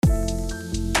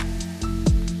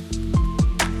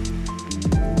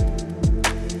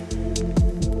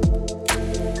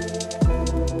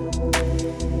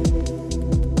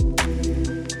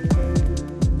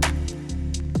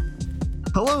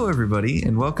everybody,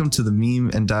 and welcome to the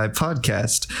Meme and Die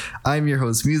podcast. I'm your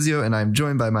host, Musio, and I'm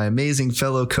joined by my amazing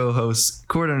fellow co-hosts,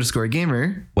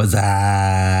 Cord_Gamer. What's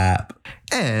up?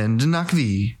 And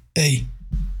Nakvi. Hey.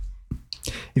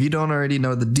 If you don't already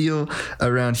know the deal,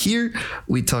 around here,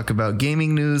 we talk about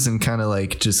gaming news and kind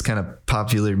of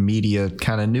popular media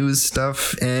kind of news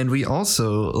stuff. And we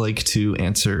also like to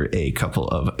answer a couple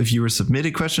of viewer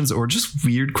submitted questions or just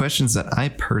weird questions that I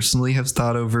personally have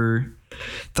thought up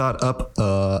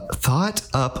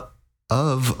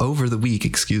of over the week.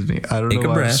 Excuse me. I don't know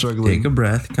why I'm struggling. Take a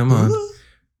breath. Come on.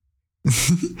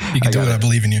 You can do it. I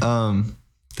believe in you.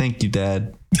 Thank you,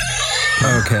 Dad.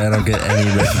 Okay, I don't get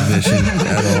any recognition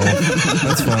at all.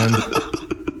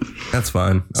 That's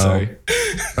fine. Sorry.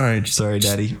 All right. Sorry,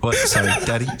 Daddy. What? Sorry,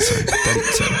 Daddy. Sorry, Daddy.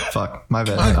 Sorry. Fuck. My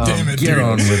bad. God damn it. Get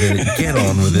on with it. Get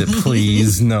on with it,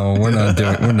 please. No, we're not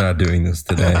doing this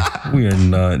today. We are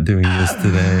not doing this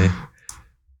today.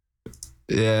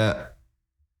 Yeah.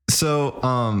 So,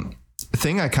 the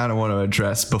thing I kind of want to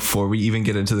address before we even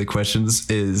get into the questions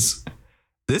is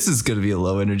this is going to be a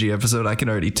low energy episode. I can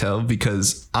already tell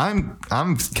because I'm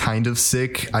kind of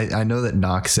sick. I know that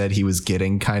Knox said he was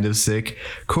getting kind of sick.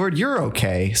 Cord, you're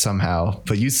okay somehow,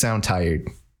 but you sound tired.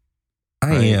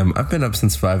 I am. I've been up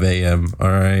since 5 a.m. All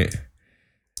right.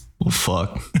 Well,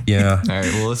 fuck. Yeah. All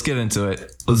right. Well, let's get into it.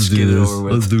 Let's get it over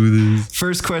with. Let's do this.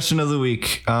 First question of the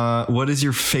week. What is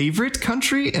your favorite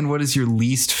country and what is your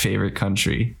least favorite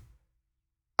country?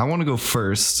 I want to go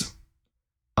first.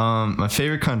 My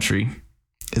favorite country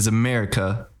is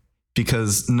America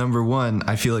because number one,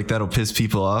 I feel like that'll piss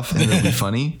people off and it'll be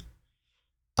funny.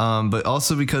 But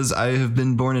also because I have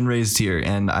been born and raised here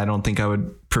and I don't think I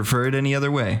would prefer it any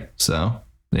other way. So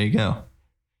there you go.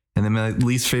 And then my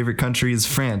least favorite country is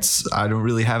France. I don't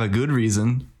really have a good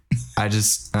reason. I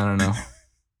don't know.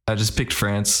 I just picked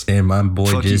France. And my boy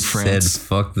Fuck just you, said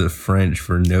fuck the French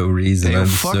for no reason. Damn, I'm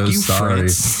fuck so you, sorry.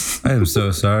 France. I am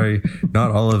so sorry.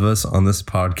 Not all of us on this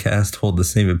podcast hold the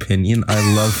same opinion. I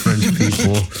love French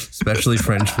people, especially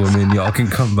French women. Y'all can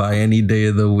come by any day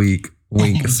of the week.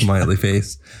 Wink, smiley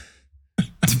face.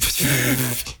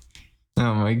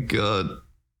 Oh my god.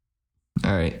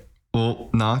 All right. Well,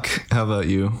 Knock, how about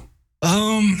you?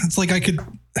 It's like I don't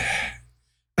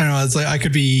know. It's like I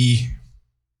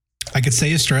could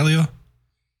say Australia.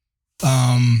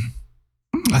 I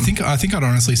think I'd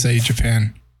honestly say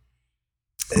Japan.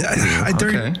 I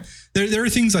don't. Okay. There are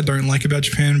things I don't like about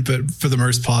Japan, but for the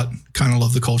most part, kind of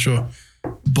love the culture.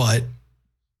 But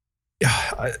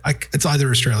yeah, it's either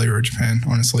Australia or Japan,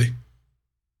 honestly.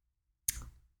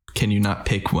 Can you not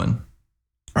pick one?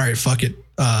 All right, fuck it.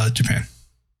 Japan.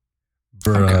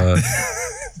 Bruh. Okay.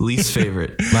 Least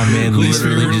favorite. My man Least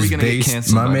literally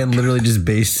favorite. just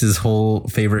based his whole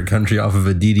favorite country off of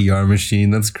a DDR machine.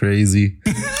 That's crazy.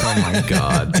 Oh my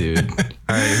god, dude. All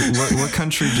right, what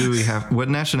country do we have? What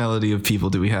nationality of people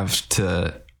do we have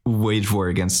to wage war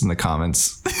against in the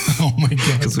comments? Oh my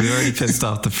god. Because we already pissed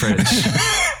off the French.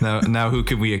 Now who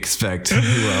can we expect?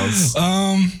 Who else?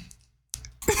 I'm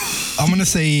gonna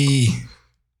say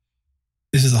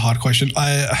this is a hard question.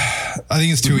 I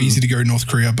think it's too easy to go North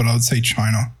Korea, but I would say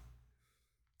China.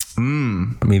 I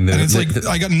mean, And it's like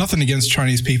I got nothing against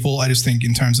Chinese people. I just think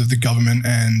in terms of the government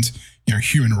and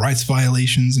human rights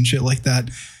violations and shit like that,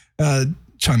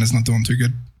 China's not doing too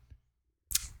good.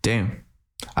 Damn.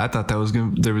 I thought there was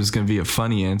gonna be a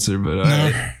funny answer, but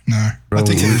No. bro, I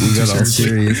think we got all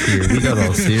serious here. We got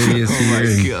all serious Oh here. my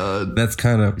and god. That's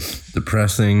kind of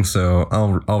depressing. So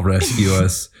I'll rescue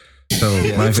us. So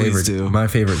Yeah, my please do.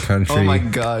 favorite country. Oh my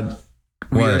god.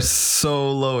 We What? are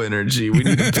so low energy. We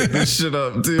need to pick this shit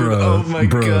up, dude. Bruh, oh my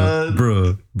god.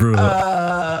 Bruh.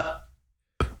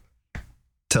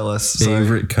 Tell us.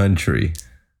 Favorite country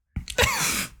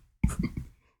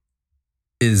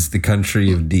is the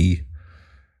country of D.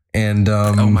 And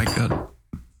Oh my god.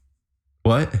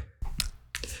 what?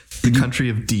 The country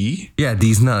of D? Yeah,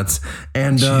 D's nuts.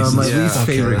 And Jesus. my Yeah, least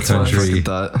okay, favorite that's what I country. fucking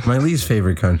thought. My least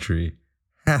favorite country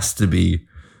has to be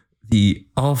the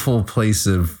awful place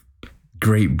of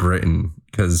Great Britain,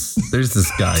 because there's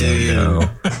this guy I know,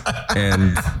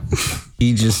 and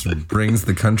he just brings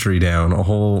the country down a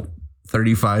whole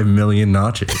 35 million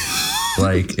notches.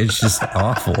 Like, it's just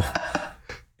awful.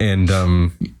 And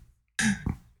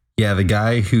yeah, the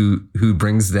guy who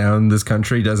brings down this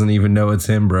country doesn't even know it's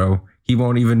him, bro. He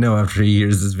won't even know after he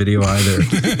hears this video either.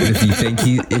 And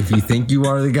if you think you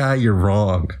are the guy, you're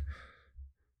wrong.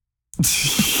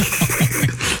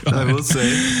 I will say,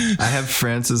 I have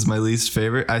France as my least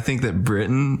favorite. I think that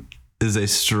Britain is a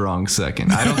strong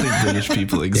second. I don't think British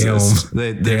people exist.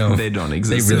 They don't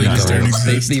exist. They really just don't. don't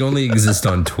exist. They only exist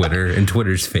on Twitter, and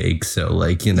Twitter's fake. So,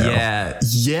 like, you know. Yeah.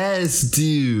 Yes,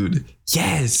 dude.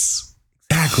 Yes.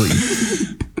 Exactly.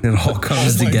 It all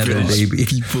comes together, British baby.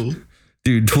 people.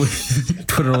 Dude,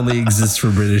 Twitter only exists for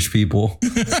British people.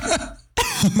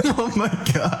 Oh my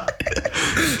god.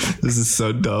 This is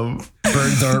so dumb.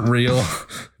 Birds aren't real.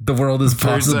 The world is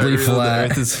possibly flat.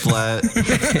 The earth is flat.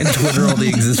 And Twitter only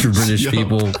exists for British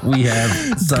people. We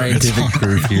have scientific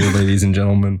proof here, ladies and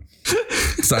gentlemen.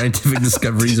 Scientific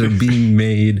discoveries are being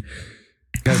made.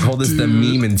 Gotta call this the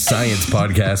Meme and Science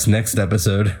podcast next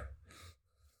episode.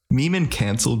 Meme and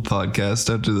canceled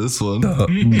podcast after this one.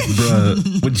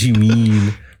 Bruh, what do you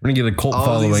mean? We're gonna get a cult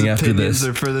following after this.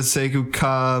 Are for the sake of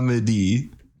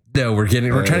comedy. No, we're trying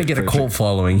to get a cult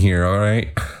following here, all right?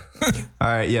 All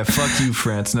right, yeah, fuck you,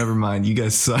 France. Never mind. You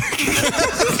guys suck.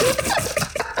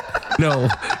 No,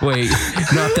 wait,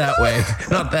 not that way.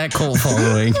 Not that cult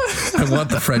following. I want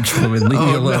the French woman. Leave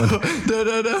me alone.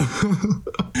 No.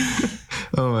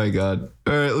 Oh my god.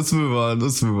 All right, let's move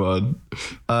on.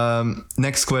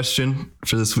 Next question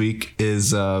for this week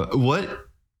is what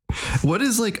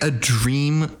is like a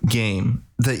dream game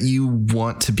that you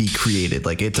want to be created?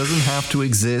 Like, it doesn't have to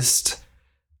exist.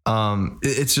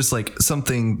 It's just like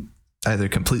something, either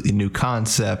completely new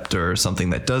concept or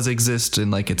something that does exist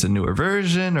and like it's a newer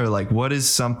version, or like what is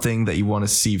something that you want to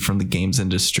see from the games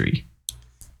industry?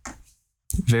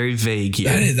 Very vague here.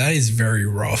 That is very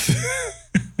rough.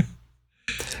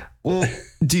 Well,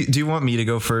 do you want me to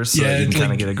go first so that you can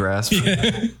kind of get a grasp?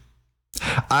 Yeah.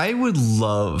 I would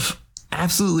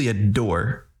absolutely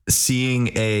adore seeing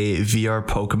a VR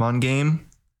Pokemon game.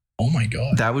 Oh my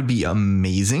god. That would be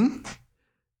amazing.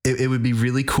 It would be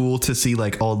really cool to see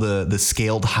like all the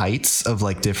scaled heights of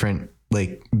like different,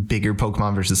 like bigger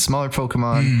Pokemon versus smaller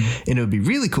Pokemon. And it would be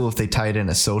really cool if they tied in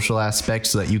a social aspect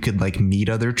so that you could like meet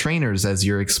other trainers as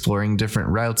you're exploring different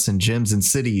routes and gyms and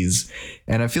cities.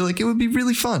 And I feel like it would be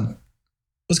really fun.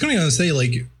 I was going to say,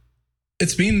 like,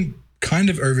 it's been kind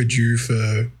of overdue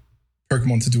for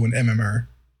Pokemon to do an MMO.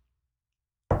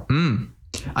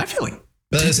 I feel like,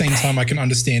 But at the same time, I can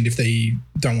understand if they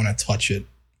don't want to touch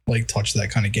that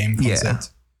kind of game concept. Yeah.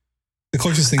 The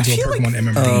closest thing to a feel Pokemon like-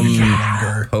 MMO is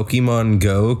Pokemon Go. Pokemon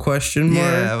Go question mark?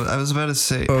 yeah, I was about to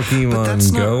say Pokemon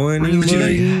that's not Go really-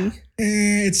 anybody?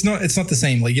 It's not the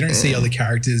same. Like, you don't see other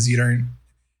characters.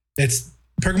 It's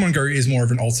Pokemon Go is more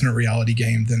of an alternate reality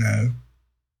game than an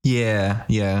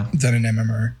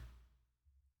MMO.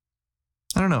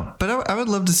 I don't know, but I would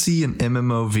love to see an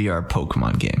MMO VR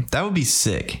Pokemon game. That would be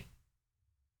sick.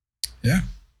 Yeah.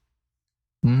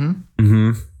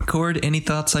 Cord, any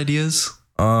thoughts, ideas?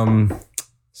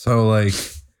 So like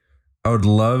I would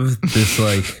love this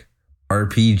like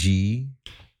RPG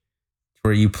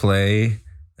where you play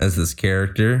as this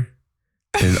character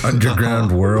in an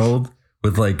underground world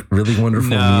with like really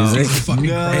wonderful music.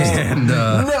 And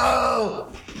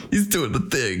No, he's doing the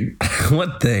thing.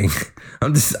 what thing?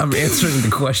 I'm answering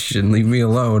the question. Leave me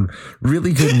alone.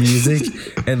 Really good music,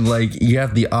 and like you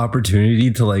have the opportunity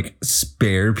to like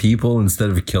spare people instead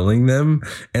of killing them,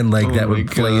 and like that would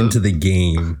play into the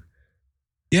game.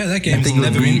 Yeah, that I game's think it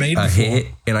would never been be made a before. hit,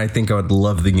 and I think I would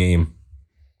love the game.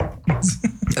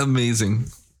 Amazing.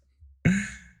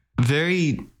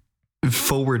 Very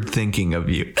forward thinking of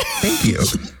you. Thank you.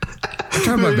 I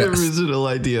tried my Very best. original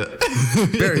idea.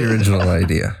 Very original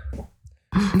idea.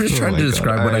 I'm just trying my to God.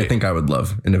 describe what I Alright. think I would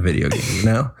love in a video game, you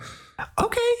know?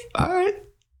 Okay, all right,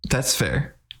 that's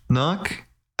fair. Knock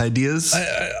ideas.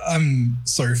 I'm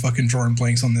so fucking drawing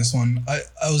blanks on this one. I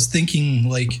was thinking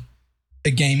like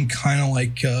a game kind of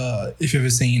like if you've ever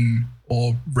seen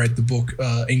or read the book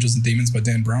Angels and Demons by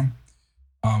Dan Brown.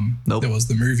 Nope. There was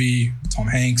the movie, Tom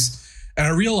Hanks. And I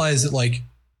realized that like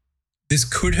this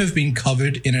could have been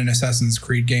covered in an Assassin's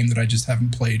Creed game that I just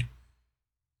haven't played.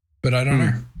 But I don't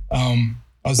know.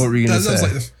 What were you gonna that was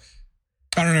say? like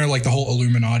I don't know, like the whole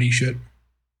Illuminati shit.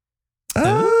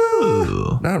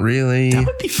 Oh, Not really. that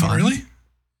would be Not fun. really?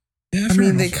 Yeah, I fair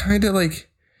mean, they enough. kind of like,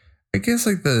 I guess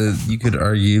like you could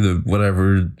argue the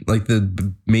whatever, like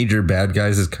the major bad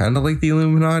guys is kind of like the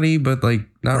Illuminati, but like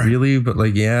not Right. really, but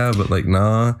like, yeah, but like,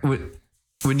 nah.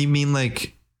 When you mean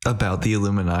like about the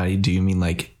Illuminati, do you mean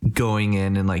like going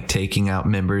in and like taking out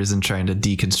members and trying to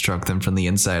deconstruct them from the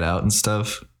inside out and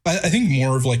stuff? I think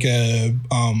more of like a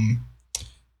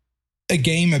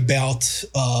game about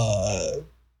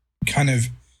kind of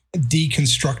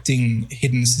deconstructing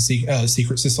hidden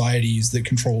secret societies that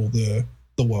control the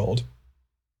world.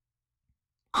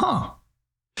 Huh.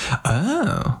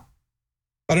 Oh.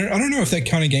 I don't know if that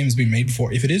kind of game has been made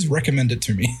before. If it is, recommend it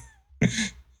to me.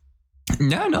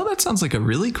 No, that sounds like a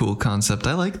really cool concept.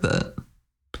 I like that.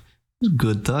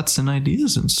 Good thoughts and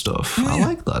ideas and stuff. I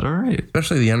like that. All right.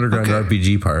 Especially the underground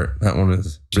RPG part. That one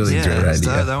is really a great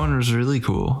idea. That one was really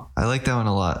cool. I like that one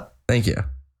a lot. Thank you.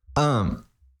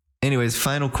 Anyways,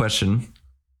 final question.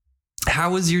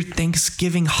 How was your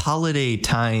Thanksgiving holiday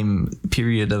time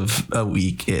period of a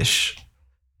week-ish?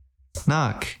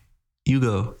 Knock. You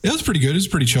go. It was pretty good. It was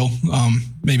pretty chill.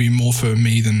 Maybe more for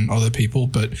me than other people,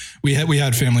 but we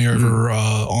had family over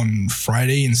on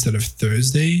Friday instead of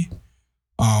Thursday.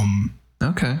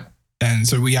 Okay. And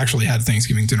so we actually had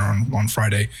Thanksgiving dinner on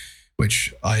Friday,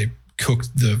 which I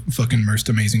cooked the fucking most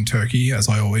amazing turkey, as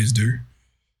I always do.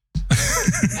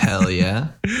 Hell yeah.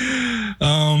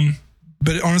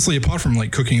 But honestly, apart from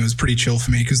like cooking, it was pretty chill for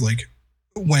me because like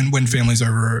when family's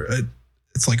over,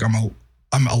 it's like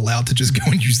I'm allowed to just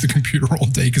go and use the computer all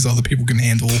day because other people can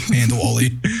handle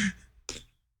Ollie.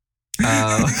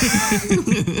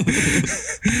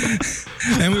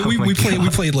 And we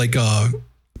played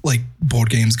like board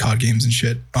games, card games, and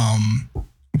shit.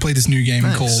 We played this new game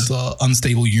called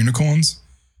Unstable Unicorns.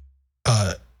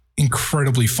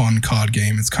 Incredibly fun card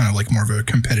game. It's kind of like more of a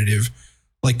competitive,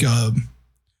 like I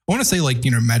want to say like,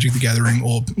 you know, Magic the Gathering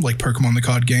or like Pokemon the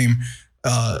card game,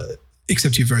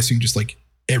 except you're versing just like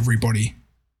everybody,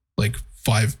 like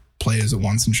 5 players at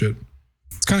once and shit.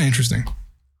 It's kind of interesting.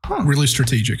 Really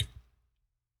strategic.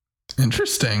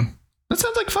 Interesting. That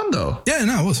sounds like fun though. Yeah,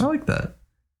 no, it was. I like that.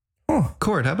 Oh,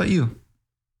 Cord, how about you?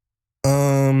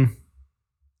 I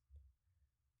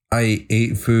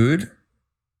ate food.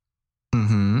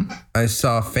 Mm-hmm. I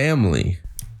saw family.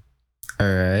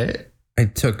 All right. I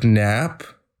took nap.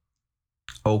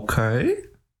 Okay.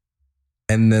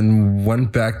 And then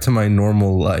went back to my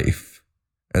normal life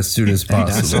as soon as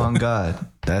possible. That's on God.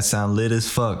 That sound lit as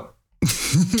fuck.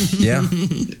 Yeah.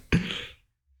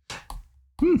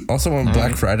 Also went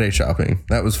Black Friday shopping.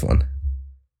 That was fun.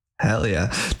 Hell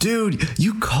yeah. Dude,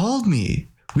 you called me.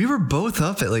 We were both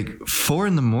up at like 4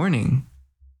 a.m.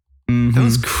 Mm-hmm. That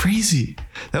was crazy.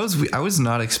 I was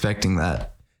not expecting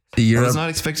that. I was not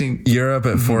expecting. You're up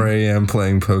at 4 a.m.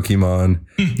 playing Pokemon.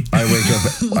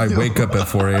 I wake up at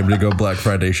 4 a.m. to go Black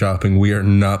Friday shopping. We are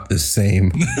not the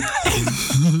same.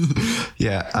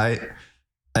 Yeah,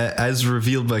 as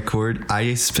revealed by Cord,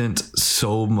 I spent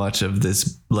so much of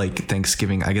this like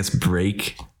Thanksgiving, I guess,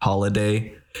 break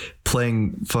holiday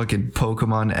playing fucking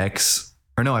Pokemon X.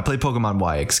 Or no, I played Pokemon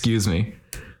Y, excuse me.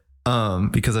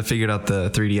 Because I figured out the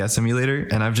 3DS emulator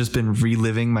and I've just been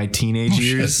reliving my teenage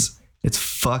years. Shit. It's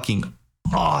fucking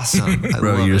awesome.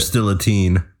 Bro, you're still a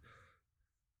teen.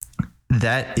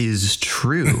 That is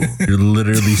true. You're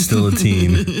literally still a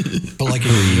teen. But like,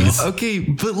 okay,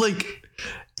 but like,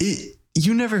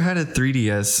 you never had a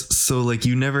 3DS, so like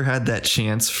you never had that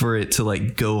chance for it to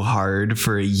like go hard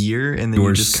for a year, and then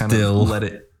you just kind of let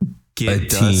it get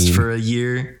dust for a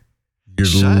year. You're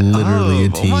literally a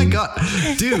teen. Oh my god,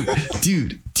 dude!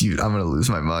 I'm gonna lose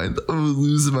my mind. I'm gonna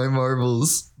lose my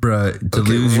marbles, bruh. To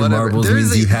lose your marbles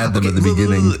means you had them at the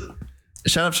beginning.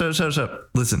 Shut up.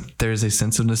 Listen, there's a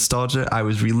sense of nostalgia. I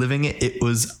was reliving it. It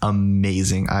was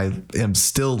amazing. I am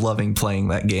still loving playing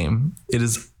that game. It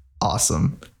is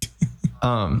awesome.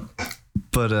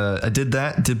 But I did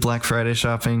that. Did Black Friday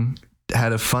shopping.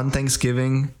 Had a fun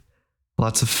Thanksgiving.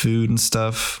 Lots of food and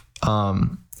stuff.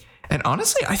 And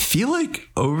honestly, I feel like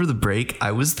over the break,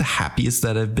 I was the happiest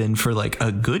that I've been for like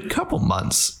a good couple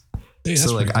months. Hey,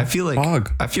 so like, I feel like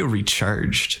I feel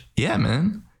recharged. Yeah,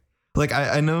 man. Like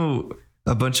I know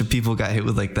a bunch of people got hit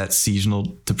with like that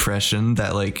seasonal depression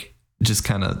that like just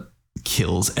kind of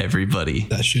kills everybody.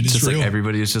 That shit is just real. Like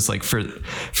everybody is just like for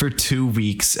 2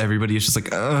 weeks, everybody is just like,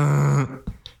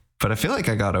 but I feel like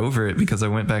I got over it because I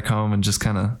went back home and just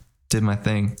kind of did my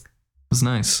thing. It was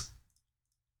nice.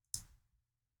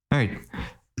 All right.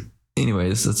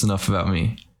 Anyways, that's enough about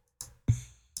me.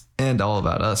 And all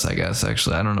about us, I guess.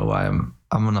 Actually, I don't know why I'm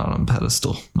not on a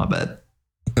pedestal. My bad.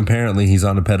 Apparently, he's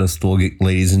on a pedestal,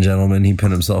 ladies and gentlemen. He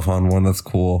pinned himself on one. That's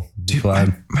cool. Dude,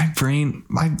 my brain,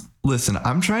 listen,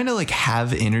 I'm trying to like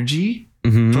have energy, but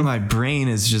my brain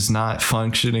is just not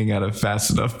functioning at a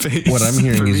fast enough pace. What I'm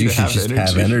hearing is you should just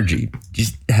have energy.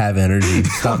 Just have energy.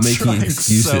 Stop making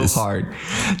excuses. So hard.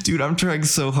 Dude, I'm trying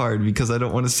so hard because I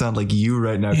don't want to sound like you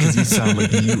right now because you sound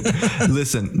like you.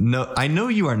 Listen, no, I know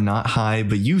you are not high,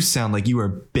 but you sound like you are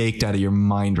baked out of your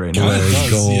mind right now.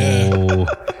 Let's go. Yeah.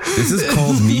 This is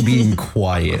called me being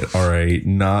quiet, all right?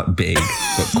 Not big,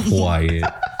 but quiet.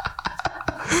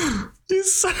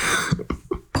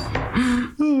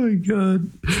 Oh my god.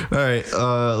 All right,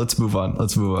 let's move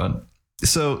on.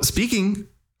 So speaking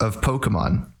of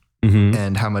Pokemon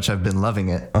and how much I've been loving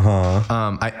it,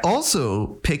 I also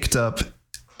picked up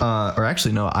or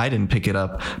actually, no, I didn't pick it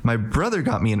up. My brother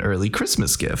got me an early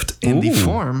Christmas gift in the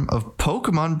form of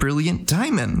Pokemon Brilliant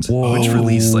Diamond, which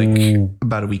released like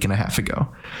about a week and a half ago.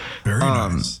 Very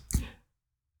nice.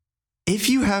 If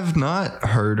you have not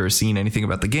heard or seen anything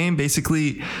about the game,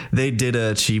 basically they did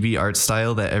a chibi art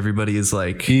style that everybody is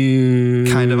like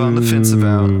kind of on the fence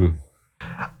about.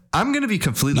 I'm going to be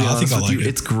completely honest with you.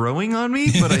 It's growing on me,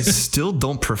 but I still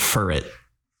don't prefer it.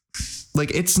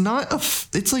 Like, it's not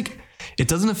it's like, it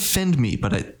doesn't offend me,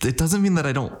 but it doesn't mean that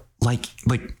I don't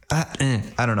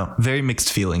I don't know. Very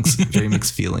mixed feelings. Very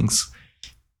mixed feelings.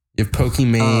 You have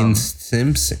Pokemon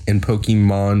simps and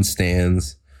Pokemon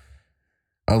stands.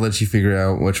 I'll let you figure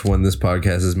out which one this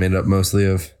podcast is made up mostly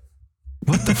of.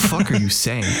 What the fuck are you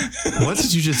saying? What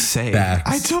did you just say? Facts.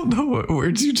 I don't know what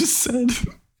words you just said.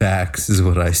 Facts is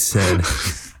what I said.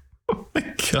 Oh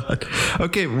my God.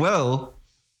 Okay, well,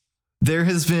 there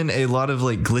has been a lot of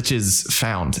like glitches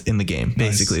found in the game,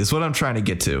 basically, is what I'm trying to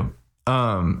get to.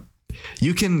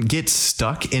 You can get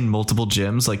stuck in multiple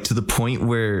gyms, like to the point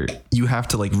where you have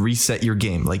to like reset your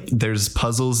game. Like there's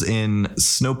puzzles in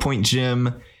Snowpoint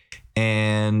Gym,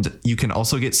 and you can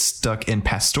also get stuck in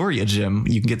Pastoria Gym.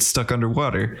 You can get stuck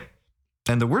underwater.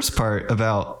 And the worst part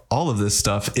about all of this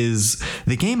stuff is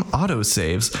the game auto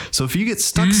saves. So if you get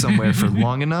stuck somewhere for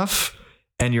long enough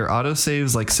and your auto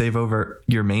saves like save over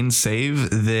your main save,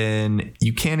 then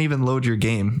you can't even load your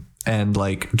game and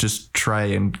like just try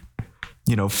and,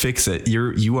 you know, fix it.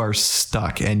 You are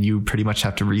stuck and you pretty much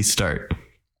have to restart.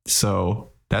 So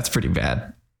that's pretty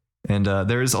bad. And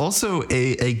there is also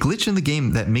a glitch in the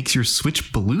game that makes your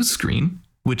Switch blue screen,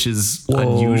 which is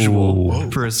unusual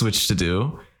for a Switch to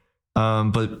do.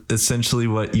 But essentially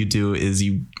what you do is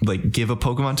you like give a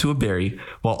Pokemon to a berry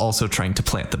while also trying to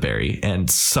plant the berry. And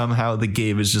somehow the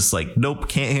game is just like, nope,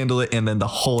 can't handle it. And then the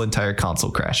whole entire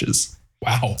console crashes.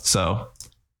 Wow. So,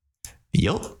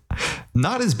 yep.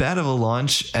 Not as bad of a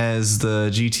launch as the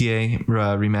GTA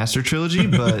remaster trilogy,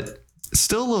 but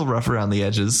still a little rough around the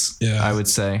edges, I would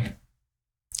say.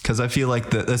 Because I feel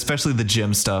like especially the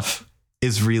gym stuff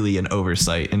is really an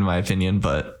oversight in my opinion,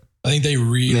 but I think they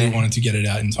really wanted to get it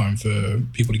out in time for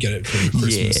people to get it for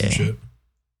Christmas and shit.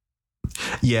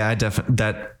 Yeah, I definitely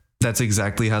that's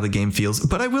exactly how the game feels.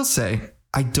 But I will say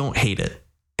I don't hate it,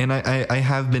 and I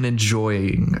have been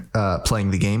enjoying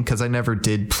playing the game because I never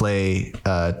did play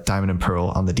Diamond and Pearl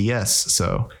on the DS,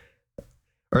 so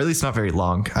or at least not very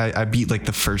long. I beat like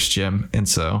the first gym, and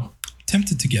so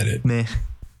tempted to get it. Meh.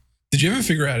 Did you ever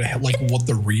figure out like what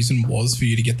the reason was for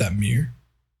you to get that Mew?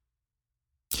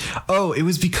 Oh, it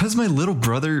was because my little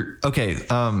brother. Okay,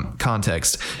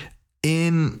 context.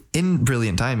 In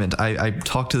Brilliant Diamond, I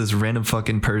talked to this random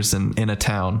fucking person in a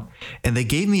town, and they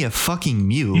gave me a fucking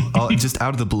Mew just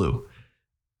out of the blue.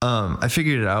 I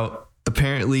figured it out.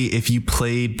 Apparently, if you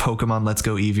played Pokemon Let's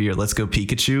Go Eevee or Let's Go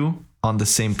Pikachu on the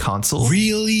same console,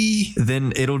 really,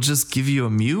 then it'll just give you a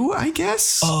Mew, I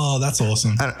guess. Oh, that's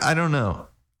awesome. I don't know.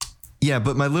 Yeah,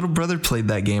 but my little brother played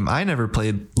that game. I never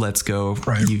played Let's Go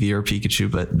Eevee or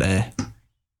Pikachu, but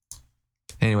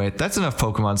anyway, that's enough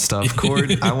Pokemon stuff.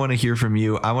 Cord, I want to hear from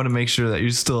you. I want to make sure that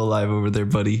you're still alive over there,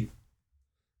 buddy.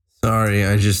 Sorry,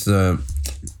 I just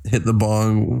hit the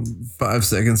bong 5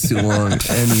 seconds too long.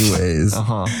 Anyways.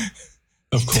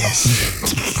 Of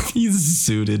course. He's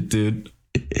suited, dude.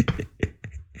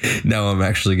 Now I'm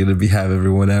actually going to have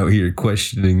everyone out here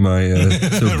questioning my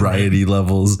sobriety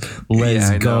levels.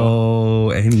 Let's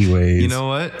go. Anyways. You know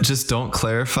what? Just don't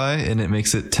clarify and it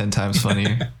makes it 10 times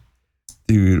funnier.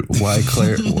 Dude, why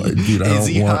clarify? Dude, is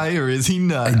he high or is he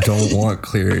not? I don't want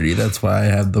clarity. That's why I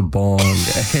have the bong.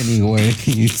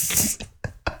 Anyways.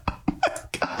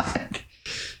 God.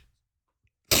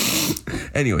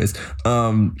 Anyways,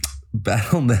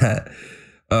 Battle.net.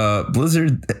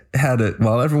 Blizzard had it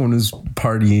while everyone was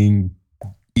partying,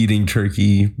 eating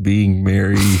turkey, being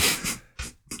merry.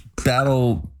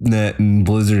 Battle.net and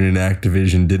Blizzard and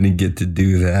Activision didn't get to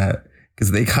do that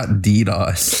because they got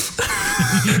DDoS.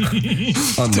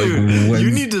 Dude,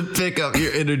 you need to pick up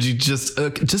your energy just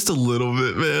a little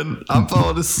bit, man. I'm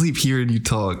falling asleep hearing you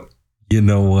talk. You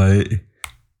know what?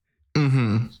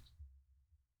 Mm-hmm.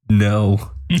 No.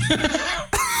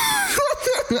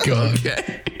 God.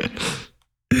 Okay.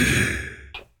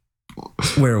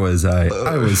 Where was I?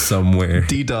 I was somewhere.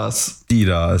 DDoS.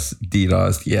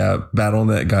 Yeah,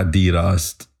 Battle.net got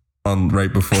DDoSed on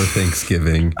right before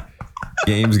Thanksgiving.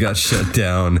 Games got shut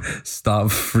down. Stop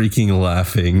freaking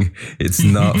laughing. It's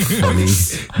not funny.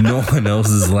 No one else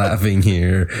is laughing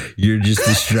here. You're just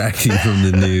distracting from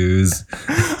the news.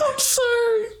 I'm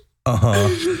sorry.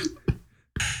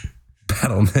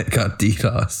 Battle.net got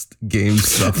DDoSed. Game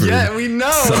suffered. Yeah, we know.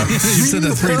 You said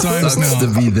that 3 times Sucks now.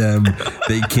 to be them.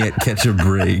 They can't catch a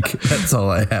break. That's all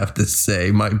I have to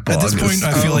say. My At blog this point, is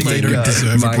I feel like they don't God.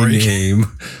 deserve a my break. name.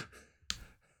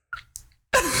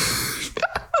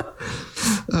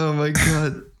 Oh my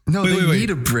god. No, Wait, they wait. need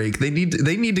a break. They need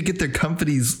to get their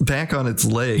companies back on its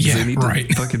legs. Yeah, they need right.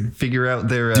 to fucking figure out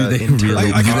their Do they internal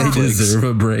really? I Do can't they remember. deserve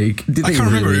a break? Do I they can't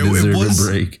remember. really It deserve was-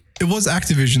 a break? It was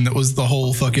Activision that was the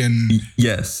whole fucking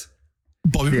Yes.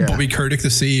 Bobby Kotick, the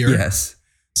CEO. Yes.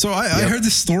 So I heard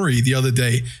this story the other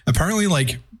day. Apparently,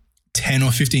 like 10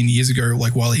 or 15 years ago,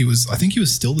 like while he was, I think he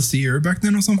was still the CEO back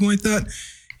then or something like that.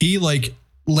 He like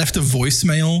left a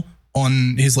voicemail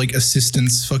on his like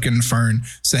assistant's fucking phone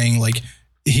saying like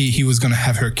he was going to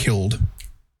have her killed.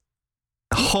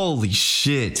 Holy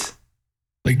shit.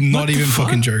 Like not What the even fuck?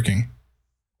 fucking joking.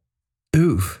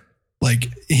 Oof. Like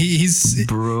he's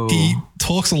Bro. he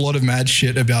talks a lot of mad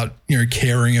shit about, you know,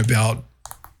 caring about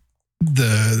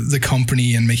the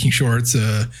company and making sure it's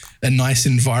a nice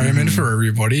environment for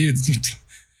everybody.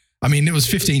 I mean, it was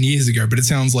 15 years ago, but it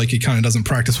sounds like he kind of doesn't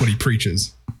practice what he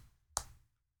preaches.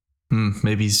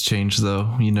 Maybe he's changed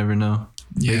though. You never know.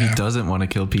 Maybe Yeah. he doesn't want to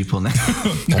kill people now.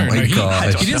 No, Oh my he,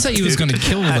 gosh. he didn't say he was going to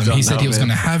kill I them. don't He said know, he was man.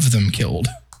 going to have them killed.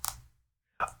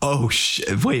 Oh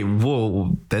shit. Wait,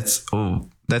 whoa. That's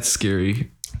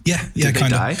scary. Yeah, Did they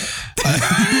kind die? of.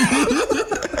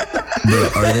 Bro,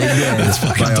 are they dead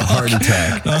by a heart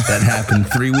attack that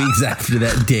happened 3 weeks after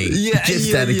that date? Yeah, Just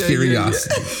yeah, out of yeah,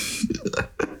 curiosity.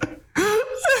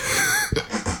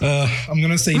 I'm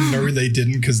going to say no, they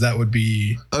didn't, because that would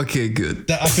be. Okay, good.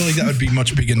 I feel like that would be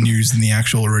much bigger news than the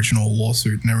actual original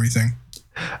lawsuit and everything.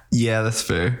 Yeah, that's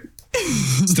fair.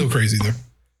 Still crazy though.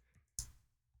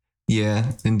 Yeah,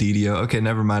 indeedio. Okay,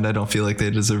 never mind. I don't feel like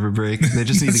they deserve a break. They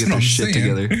just need to That's get what their I'm shit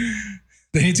saying. together.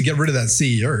 They need to get rid of that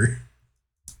CEO.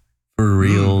 For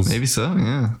reals. Maybe so,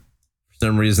 yeah. For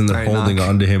some reason, they're All right, holding knock.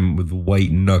 on to him with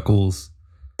white knuckles.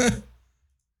 God,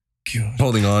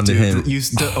 Holding on to Dude,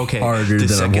 him okay. harder the than I'm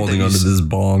second that holding you onto s- this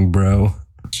bong, bro.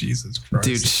 Jesus Christ.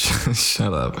 Dude,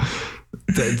 shut up.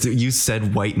 You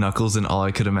said white Knuckles, and all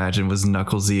I could imagine was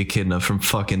Knuckles the Echidna from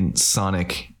fucking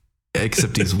Sonic,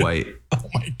 except he's white. Oh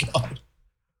my God.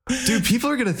 Dude, people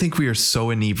are gonna think we are so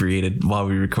inebriated while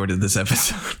we recorded this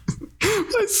episode.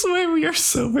 I swear we are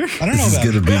sober. I don't know This is about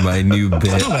going to be my new bit.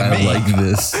 know about I me. like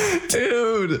this.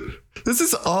 Dude, this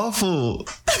is awful.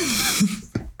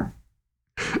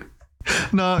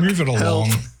 Knock, Move it help, along.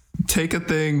 take a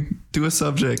thing, do a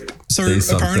subject. So Say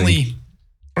something. apparently,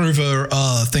 over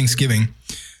Thanksgiving,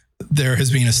 there has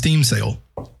been a Steam sale,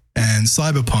 and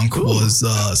Cyberpunk was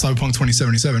Cyberpunk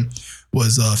 2077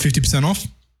 was 50% off.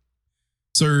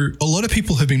 So a lot of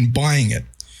people have been buying it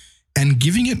and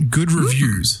giving it good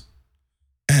reviews.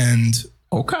 And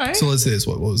Okay. so let's say this.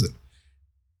 What was it?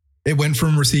 It went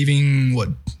from receiving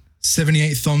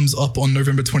 78 thumbs up on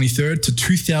November 23rd to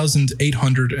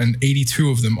 2,882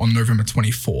 of them on November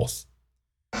 24th.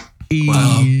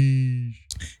 Wow.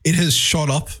 It has shot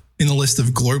up in the list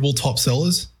of global top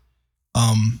sellers.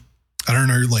 I don't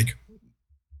know, like,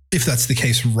 if that's the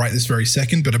case right this very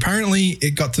second, but apparently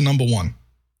it got to number 1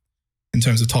 in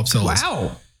terms of top sellers.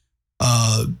 Wow.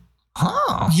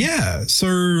 Yeah. So,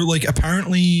 like,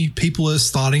 apparently people are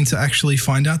starting to actually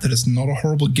find out that it's not a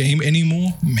horrible game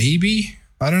anymore. Maybe.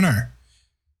 I don't know.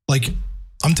 Like,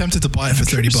 I'm tempted to buy it for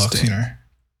 $30, Interesting. you know?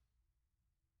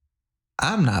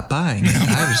 I'm not buying it.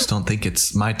 I just don't think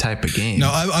it's my type of game.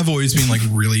 No, I've always been like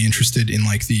really interested in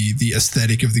like the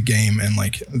aesthetic of the game and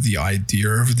like the idea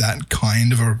of that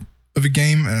kind of a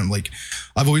game. And like,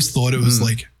 I've always thought it was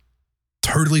like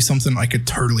totally something I could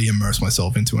totally immerse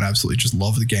myself into and absolutely just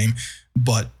love the game.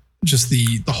 But just the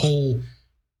whole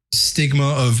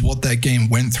stigma of what that game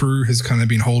went through has kind of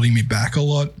been holding me back a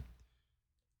lot.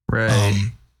 Right.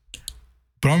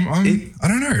 But I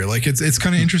don't know. Like it's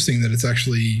kind of interesting that it's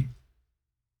actually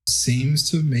seems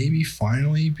to maybe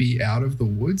finally be out of the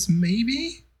woods.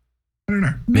 Maybe I don't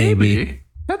know. Maybe.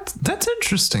 That's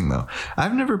interesting though.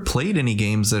 I've never played any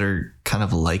games that are kind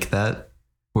of like that,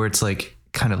 where it's like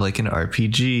kind of like an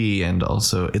RPG, and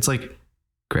also it's like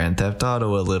Grand Theft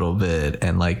Auto a little bit,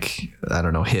 and like I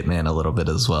don't know, Hitman a little bit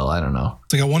as well. I don't know.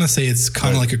 Like I want to say it's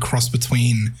kind of like a cross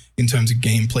between in terms of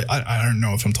gameplay. I don't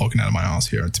know if I'm talking out of my ass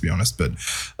here to be honest, but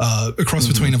a cross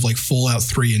between of like Fallout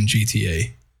 3 and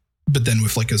GTA, but then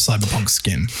with like a cyberpunk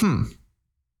skin.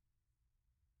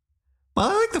 Well,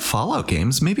 I like the Fallout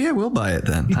games. Maybe I will buy it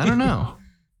then. I don't know.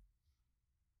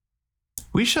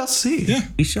 We shall see. Yeah.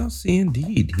 We shall see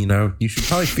indeed. You know, you should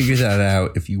probably figure that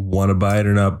out if you want to buy it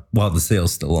or not while the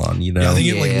sale's still on, you know? Yeah, I think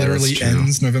it like Yeah, literally that's true.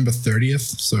 ends November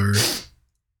 30th. So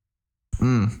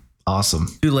Awesome.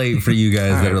 Too late for you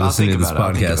guys All that right, are I'll listening to think this about it.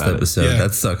 I'll think podcast about it. episode. Yeah.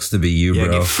 That sucks to be you, Yeah,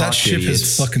 bro. get That fucked, ship idiots.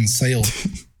 has fucking sailed.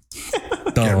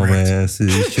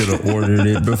 Dumbasses should have ordered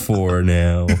it before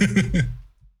now.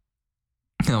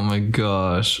 Oh my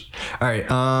gosh. All right.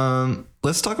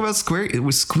 Let's talk about Square. It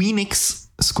was Square Enix.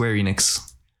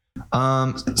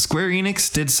 Square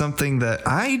Enix did something that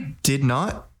I did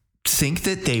not think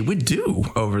that they would do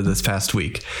over this past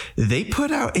week. They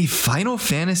put out a Final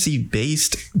Fantasy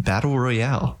based battle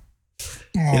royale.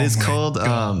 It is called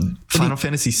Final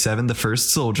Fantasy VII: The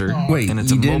First Soldier. Wait, and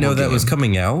it's you a didn't know mobile that was game.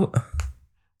 coming out?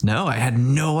 No, I had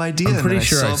no idea. I'm And pretty then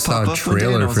sure I it saw pop a up one day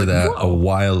and I trailer was for like, that a whoa.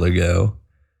 while ago.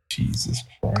 Jesus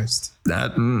Christ. I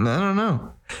don't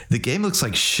know. The game looks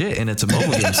like shit and it's a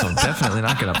mobile game, so I'm definitely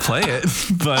not going to play it,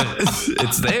 but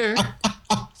it's there.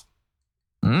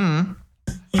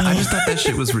 I just thought that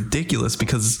shit was ridiculous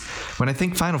because when I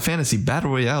think Final Fantasy, Battle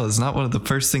Royale is not one of the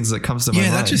first things that comes to my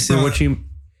mind. that just So what you mean?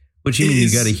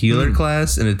 You got a healer Mm.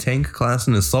 class and a tank class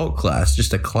and an assault class,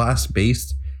 just a class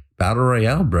based battle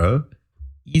royale, bro.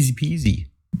 Easy peasy.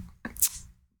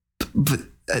 but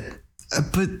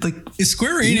like, Is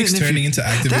Square even Enix if turning you- into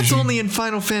Activision? that's only in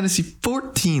Final Fantasy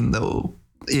 14 though,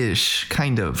 ish,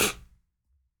 kind of.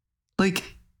 Like,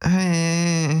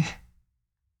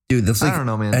 Dude, that's like I don't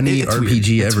know, man. any It's RPG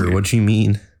weird. It's ever. weird. What you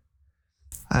mean?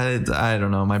 I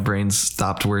don't know. My brain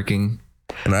stopped working.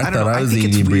 And I don't thought know. I I was think the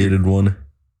it's inebriated one.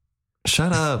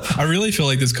 Shut up. I really feel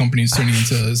like this company is turning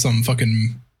into some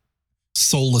fucking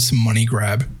soulless money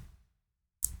grab.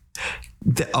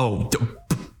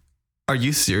 Are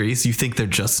you serious? You think they're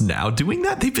just now doing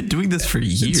that? They've been doing this for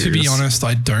years. To be honest,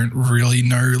 I don't really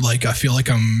know. Like, I feel like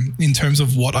in terms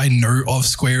of what I know of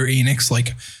Square Enix,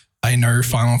 like, I know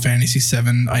Final Fantasy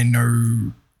VII, I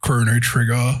know Chrono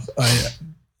Trigger.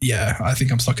 I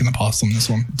think I'm stuck in the past on this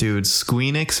one. Dude,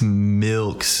 Squeenix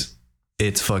milks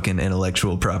its fucking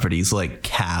intellectual properties like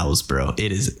cows, bro.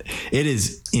 It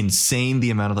is insane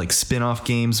the amount of like spin-off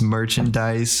games,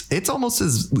 merchandise. It's almost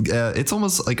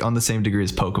like on the same degree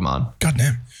as Pokemon. God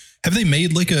damn. Have they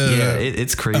made like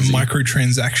It's a crazy.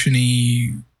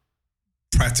 microtransaction-y,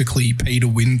 practically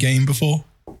pay-to-win game before?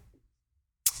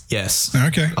 Yes.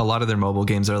 Okay. A lot of their mobile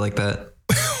games are like that.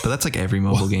 But that's like every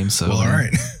mobile game, so Well, all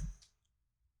right.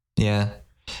 Yeah.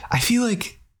 I feel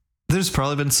like there's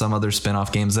probably been some other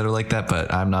spin-off games that are like that,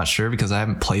 but I'm not sure because I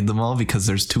haven't played them all because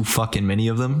there's too fucking many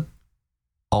of them.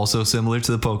 Also similar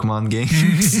to the Pokemon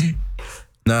games.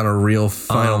 Not a real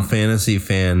Final Fantasy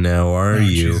fan now, are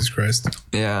you? Jesus Christ.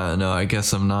 Yeah, no, I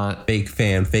guess I'm not. Fake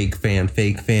fan, fake fan,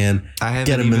 fake fan. I haven't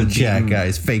Get him in even the chat, beaten-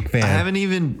 guys. Fake fan. I haven't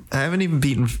even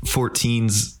beaten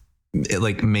 14's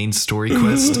like main story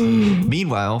quest.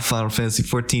 Meanwhile, Final Fantasy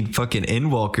 14 fucking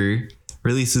Endwalker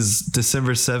releases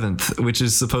December 7th, which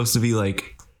is supposed to be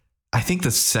like, I think the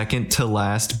second to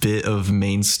last bit of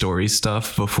main story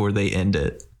stuff before they end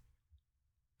it.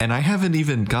 And I haven't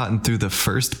even gotten through the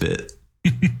first bit.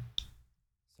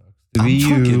 I'm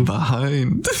fucking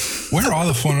behind. Where are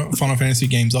the Final Fantasy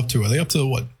games up to? Are they up to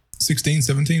what? 16,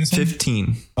 17 or something?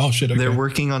 15. Oh shit, okay. They're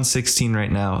working on 16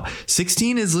 right now.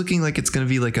 16 is looking like it's going to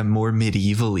be like a more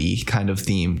medieval-y kind of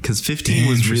theme because 15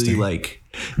 was really Interesting. like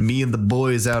me and the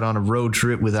boys out on a road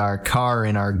trip with our car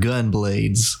and our gun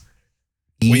blades.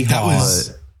 Wait, that Yeehaw.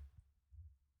 was...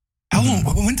 How long?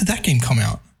 When did that game come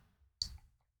out?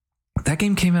 That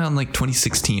game came out in like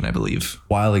 2016, I believe.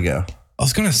 while ago. I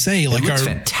was gonna say, like, It looks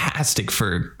fantastic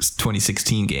for a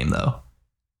 2016 game, though.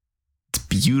 It's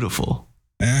beautiful.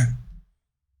 eh,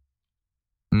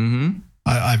 Mm-hmm.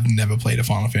 I've never played a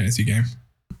Final Fantasy game.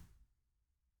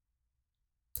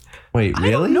 Wait, I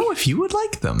really? don't know if you would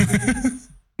like them.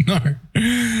 No, I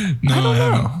don't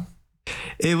haven't. know.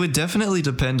 It would definitely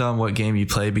depend on what game you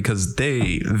play because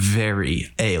they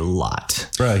vary a lot.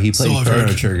 Bro, he played So I've Chrono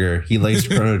heard. Trigger. He likes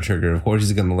Chrono Trigger. Of course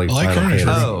he's gonna like I like Final Chrono Fantasy.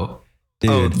 Trigger. Oh,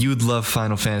 Dude. you'd love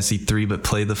Final Fantasy 3, but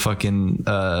play the fucking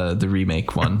the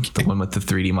remake one, the one with the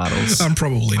 3D models. I'm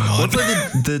probably Or not. play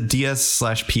the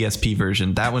DS/PSP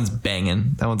version. That one's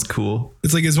banging. That one's cool.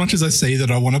 It's like, as much as I say that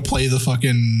I want to play the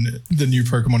new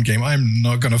Pokemon game, I'm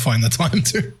not gonna find the time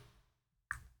to.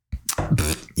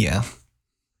 Yeah.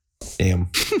 Damn.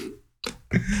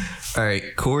 All right,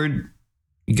 Cord,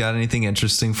 you got anything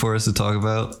interesting for us to talk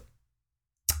about?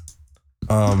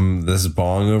 This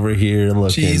bong over here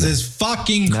looking. Jesus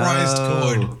fucking Christ,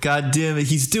 Cord. No. God damn it.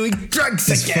 He's doing drugs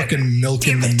He's again. fucking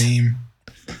milking the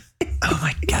meme. Oh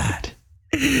my God.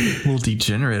 Little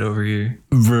degenerate over here.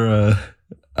 Bruh.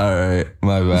 All right,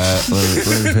 my bad. Let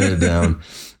me put it down.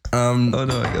 Oh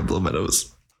no, I gotta blow my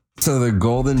nose. So the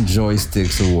Golden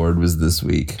Joysticks Award was this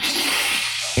week.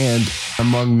 And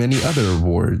among many other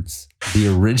awards, The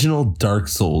original Dark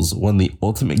Souls won the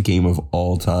ultimate game of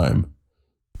all time.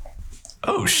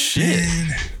 Oh shit.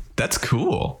 That's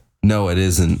cool. No, it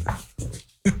isn't.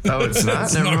 Oh, it's not?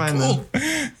 That's Never not mind cool.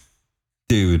 then.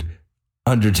 Dude,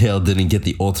 Undertale didn't get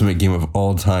the ultimate game of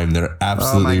all time. They're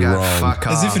absolutely wrong. Fuck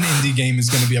As if off. an indie game is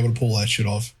going to be able to pull that shit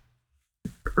off.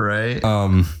 Right?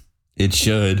 It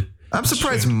should. I'm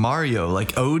surprised Mario,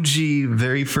 like OG,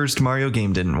 very first Mario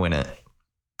game, didn't win it.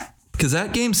 Because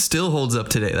that game still holds up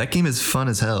today. That game is fun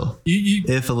as hell, You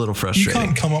if a little you frustrating.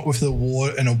 can't come up with an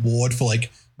award for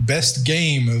like best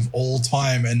game of all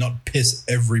time and not piss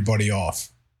everybody off.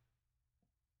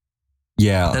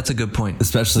 Yeah. That's a good point.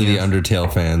 Especially the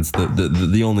Undertale fans,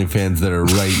 the only fans that are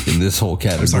right in this whole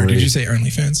category. I'm sorry, did you say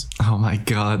OnlyFans? Oh my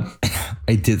god.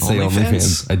 I did say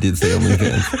OnlyFans? OnlyFans. I did say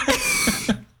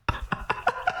OnlyFans.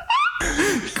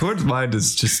 Gord's mind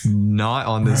is just not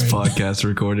on this podcast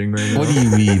recording right now. What do you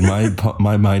mean?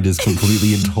 My mind is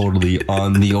completely and totally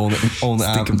on the only He's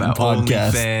app thinking about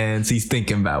podcast. OnlyFans. He's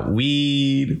thinking about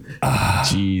weed.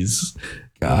 Jeez.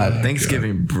 God,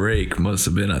 Thanksgiving break must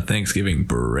have been a Thanksgiving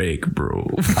break, bro.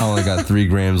 I only got 3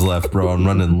 grams left, bro. I'm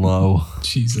running low.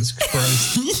 Jesus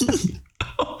Christ.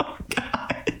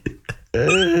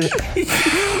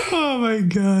 Oh my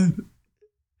god.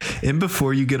 And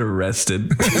before you get arrested.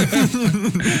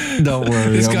 Don't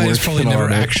worry. This I'm guy has working probably never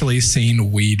on it. actually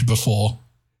seen weed before.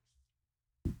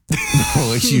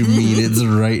 What you mean? It's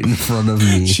right in front of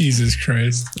me. Jesus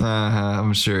Christ.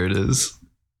 I'm sure it is.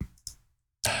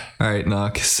 All right,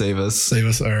 Knock, save us. Save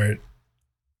us. All right.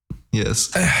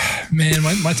 Yes. Man,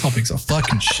 my topics are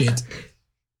fucking shit.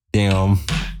 Damn.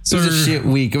 So, It was a shit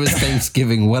week. It was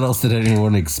Thanksgiving. What else did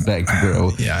anyone expect,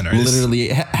 bro? Yeah, I know. Literally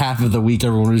half of the week,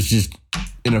 everyone was just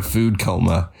in a food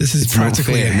coma. This is It's no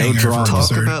practically fair, a no hangover drama.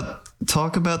 episode.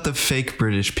 Talk about the fake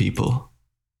British people.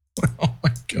 Oh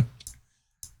my god.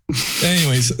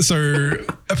 Anyways, so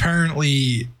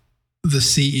apparently the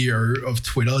CEO of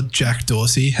Twitter, Jack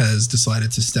Dorsey, has decided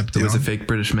to step It down. was a fake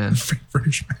British man. Fake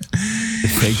British man. The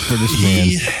fake British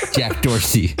man, Jack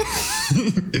Dorsey.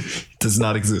 Does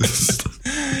not exist.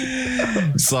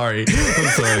 I'm sorry.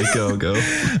 Go.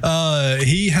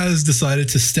 He has decided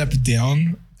to step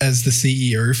down as the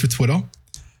CEO for Twitter.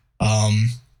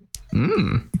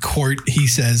 Quote, he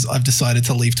says, "I've decided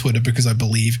to leave Twitter because I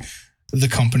believe the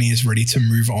company is ready to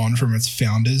move on from its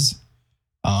founders."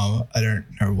 I don't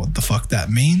know what the fuck that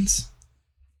means.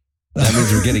 That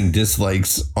means we're getting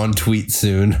dislikes on tweets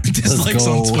soon. Dislikes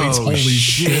on tweets. Oh, Holy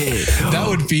shit. shit. That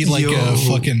would be like Yo. a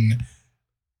fucking...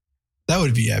 That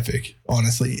would be epic,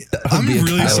 honestly. I'm be a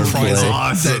really power surprised. play.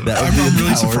 Awesome. That would I'm be a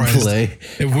really power surprised. play.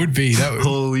 It would be. That would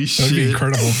Holy be shit.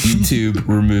 incredible. YouTube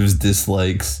removes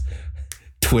dislikes.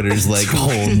 Twitter's like,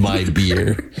 hold my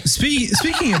beer.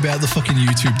 Speaking about the fucking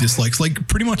YouTube dislikes, like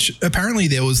pretty much apparently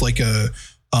there was like a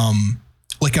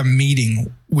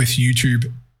meeting with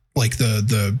YouTube, like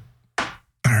the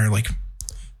I don't know, like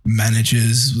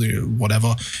managers,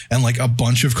 whatever, and like a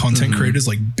bunch of content creators,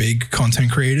 like big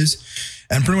content creators.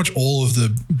 And pretty much all of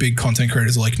the big content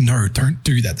creators are like, no, don't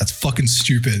do that. That's fucking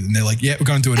stupid. And they're like, yeah, we're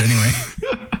going to do it anyway.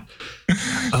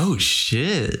 Oh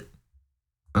shit.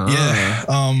 Yeah.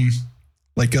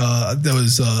 Like there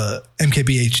was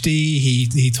MKBHD.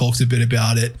 He talked a bit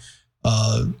about it,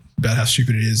 about how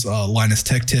stupid it is. Linus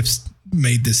Tech Tips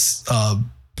made this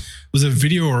was a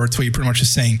video or a tweet pretty much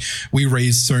just saying we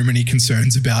raised so many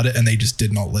concerns about it and they just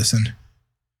did not listen.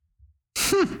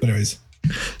 But anyways,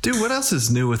 Dude, what else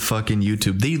is new with fucking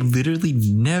YouTube? They literally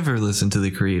never listen to the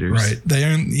creators. right? They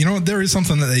own. You know what? There is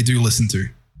something that they do listen to,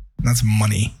 and that's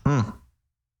money.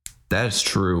 That is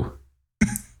true.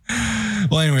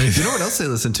 Well, anyways, You know what else they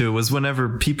listened to was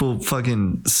whenever people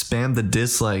fucking spam the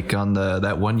dislike on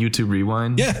that one YouTube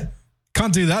rewind. yeah,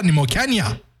 can't do that anymore, can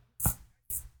ya?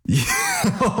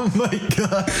 Oh my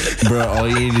god. Bro, all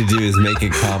you need to do is make a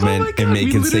comment Oh my God, and make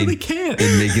we it say literally can't.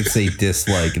 and make it say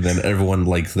dislike, and then everyone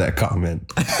likes that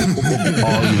comment. All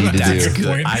you need to That's a do. good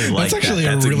point. I like That's actually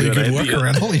that. That's a a really good good idea.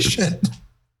 workaround. Holy shit!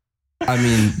 I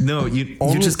mean, No, you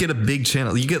just get a big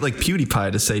channel. You get like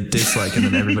PewDiePie to say dislike and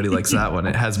then everybody likes that one.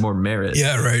 It has more merit.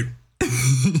 Yeah, right.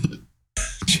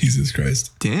 Jesus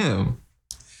Christ. Damn.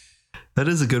 That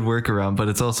is a good workaround, but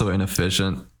it's also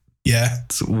inefficient. Yeah,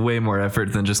 It's way more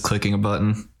effort than just clicking a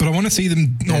button. but I want to see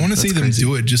them. I want to see that's them crazy.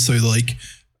 do it just so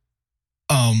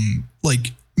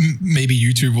maybe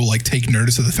YouTube will like take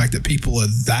notice of the fact that people are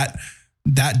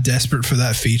that desperate for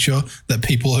that feature that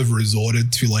people have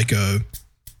resorted to like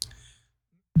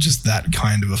just that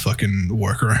kind of a fucking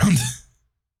workaround.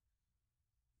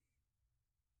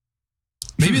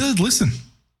 Maybe they'd listen.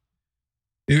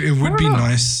 It would be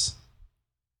nice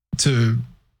to,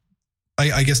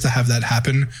 I guess to have that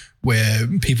happen where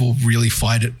people really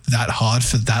fight it that hard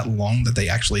for that long that they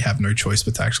actually have no choice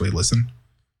but to actually listen.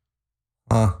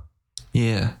 Huh.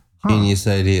 Yeah. Genius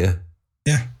idea.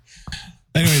 Yeah.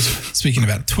 Anyways, speaking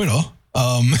about Twitter,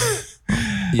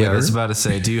 Yeah, I was about to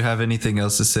say, do you have anything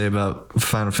else to say about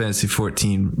Final Fantasy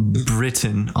XIV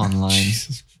Britain Online?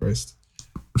 Jesus Christ.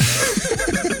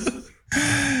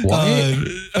 What?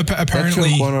 That Apparently,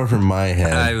 joke went over my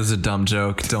head. It was a dumb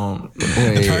joke. Don't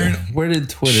Wait, apparent- where did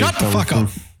Twitter Shut the come fuck from? up.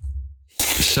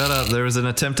 shut up. There was an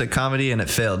attempt at comedy and it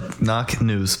failed. Knock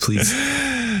news, please.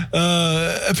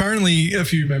 apparently, a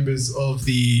few members of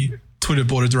the Twitter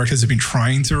board of directors have been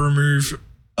trying to remove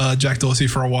Jack Dorsey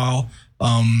for a while,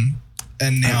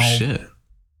 and now Oh, shit.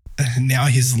 now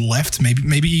he's left.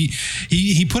 Maybe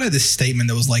he put out this statement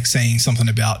that was like saying something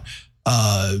about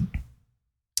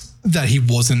that he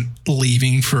wasn't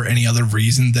leaving for any other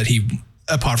reason that he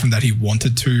apart from that he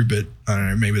wanted to, but I don't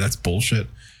know, maybe that's bullshit.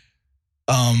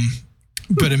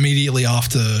 But immediately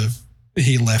after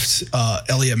he left,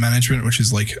 Elliott Management, which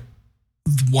is like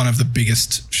one of the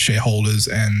biggest shareholders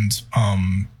and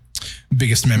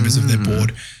biggest members of their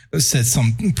board,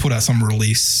 put out some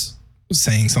release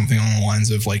saying something on the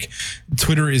lines of like,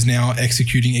 Twitter is now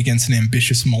executing against an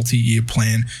ambitious multi-year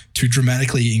plan to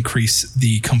dramatically increase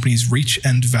the company's reach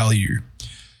and value.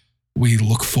 We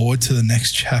look forward to the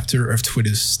next chapter of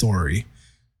Twitter's story.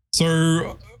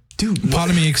 So, Dude, part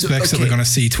of me expects that we're going to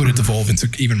see Twitter devolve into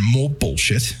even more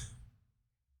bullshit.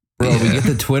 Bro, we get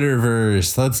the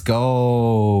Twitterverse. Let's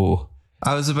go.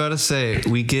 I was about to say,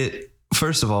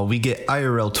 first of all, we get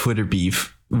IRL Twitter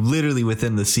beef literally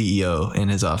within the CEO in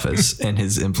his office and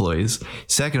his employees.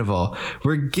 Second of all,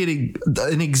 we're getting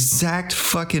an exact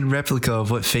fucking replica of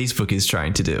what Facebook is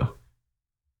trying to do.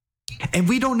 And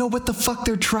we don't know what the fuck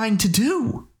they're trying to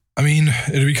do. I mean,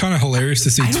 it'd be kind of hilarious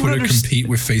to see I don't Twitter understand. compete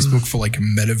with Facebook for like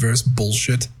metaverse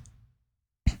bullshit.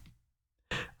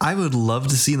 I would love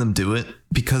to see them do it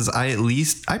because I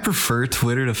prefer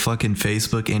Twitter to fucking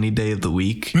Facebook any day of the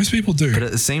week. Most people do. But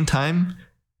at the same time,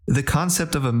 the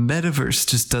concept of a metaverse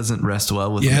just doesn't rest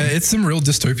well with Yeah, me. it's some real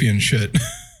dystopian shit.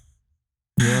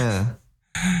 Yeah.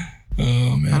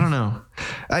 Oh man. I don't know.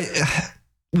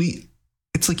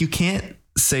 It's like you can't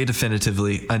say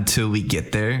definitively until we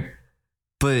get there,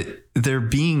 but they're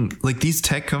being like, these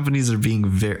tech companies are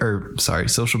being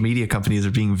social media companies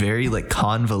are being very like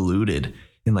convoluted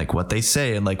in like what they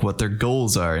say and like what their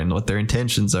goals are and what their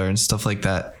intentions are and stuff like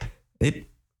that. It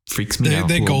freaks me out.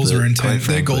 Their a little goals bit, are quite Their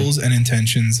frankly. goals and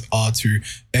intentions are to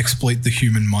exploit the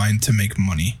human mind to make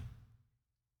money.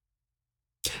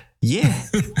 Yeah,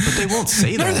 but they won't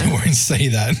say No, that. they won't say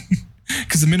that.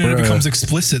 Because the minute it Bruh. becomes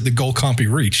explicit, the goal can't be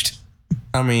reached.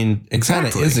 I mean, it kind of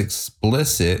Exactly. is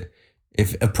explicit.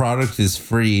 If a product is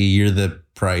free, you're the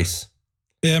price.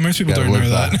 Yeah, most people Gotta don't know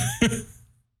live that.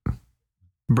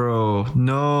 Bro,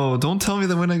 no, don't tell me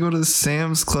that when I go to the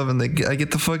Sam's Club and I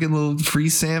get the fucking little free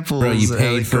samples. Bro, you and I,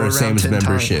 paid like, for go a around Sam's 10 times.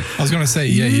 membership. I was going to say,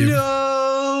 yeah, you.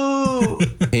 No.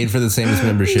 Paid for the Sam's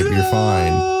membership, you're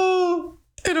fine. No.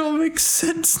 It all makes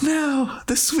sense now.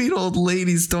 The sweet old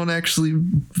ladies don't actually,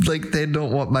 like, they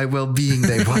don't want my well-being.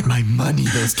 They want my money,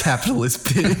 those capitalist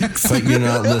pigs. But you're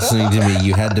not listening to me.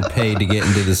 You had to pay to get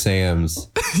into the Sam's.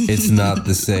 It's not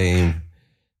the same.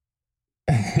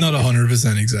 Not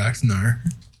 100% exact, no.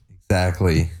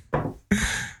 Exactly.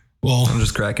 Well, I'm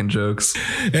just cracking jokes.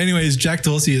 anyways, Jack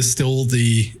Dorsey is still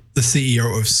the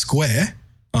CEO of Square.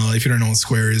 If you don't know what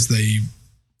Square is,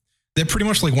 they're pretty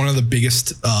much like one of the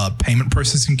biggest payment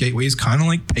processing gateways, kind of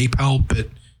like PayPal, but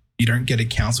you don't get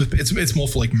accounts with. It's more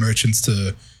for like merchants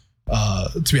to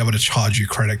be able to charge you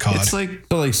credit card. It's like,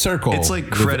 So like circle. It's like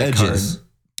with credit edges. card.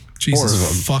 Jesus four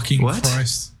of 'em. fucking What?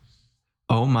 Christ.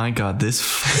 oh my God, this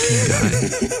fucking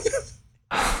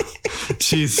guy.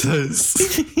 Jesus.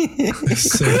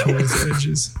 Circles,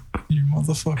 edges. You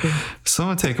motherfucker.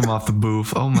 Someone take him off the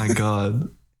booth. Oh my God.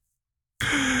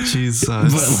 Jesus.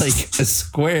 But like a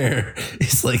square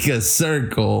is like a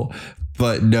circle,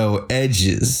 but no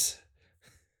edges.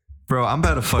 Bro, I'm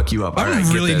about to fuck you up. All right, I'm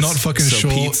get really this. not fucking So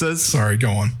sure. Pizzas? Sorry,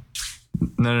 go on.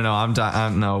 No.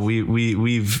 No,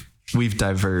 we've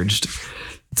diverged.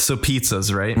 So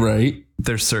pizzas, right? Right?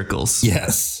 They're circles.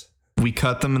 Yes. We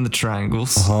cut them in the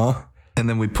triangles, Huh? and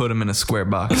then we put them in a square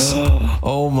box.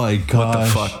 Oh my What the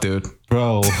gosh. fuck, dude?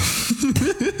 Bro.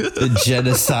 The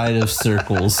genocide of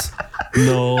circles.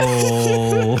 No.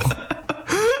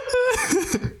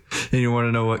 And you want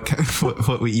to know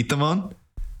what we eat them on?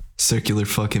 Circular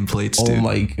fucking plates, Oh dude.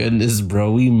 my goodness,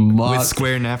 bro. We With mock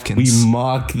square we napkins.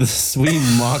 mock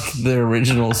the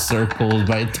original circles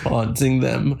by taunting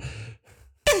them.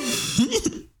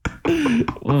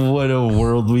 What a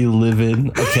world we live in.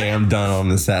 Okay, I'm done on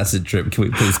this acid trip. Can we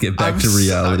please get back to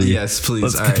reality? Yes, please.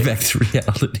 Let's get back to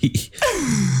reality.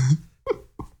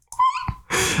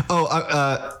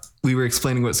 We were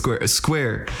explaining what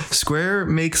Square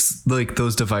makes like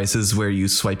those devices where you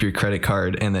swipe your credit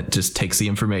card and it just takes the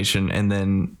information and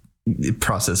then it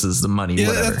processes the money. Yeah,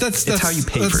 whatever. that's how you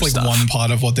pay that's for like stuff. one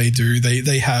part of what they do.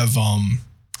 They have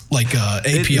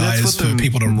APIs for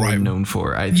people to write. Known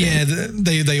for, I think. Yeah,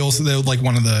 they're like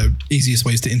one of the easiest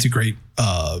ways to integrate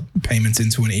payments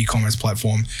into an e-commerce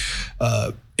platform.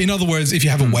 In other words, if you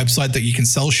have a website that you can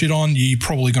sell shit on, you're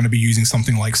probably going to be using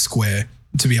something like Square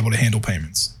to be able to handle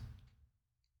payments.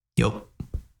 Yep.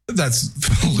 That's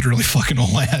literally fucking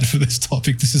all I had for this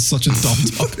topic. This is such a dumb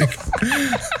topic.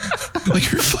 Like,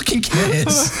 who fucking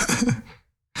cares?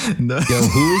 No. Yo,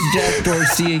 who is Jack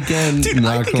Dorsey again? Dude,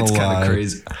 Not I think it's gonna kind lie. of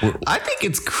crazy. I think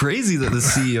it's crazy that the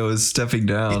CEO is stepping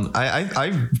down.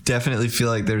 I definitely feel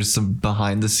like there's some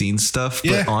behind the scenes stuff.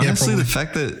 But Yeah, honestly, probably. the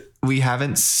fact that we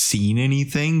haven't seen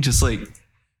anything, just like,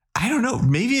 I don't know,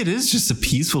 maybe it is just a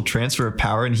peaceful transfer of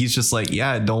power. And he's just like,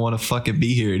 yeah, I don't want to fucking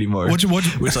be here anymore. Which,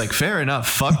 like, fair enough.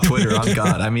 Fuck Twitter. On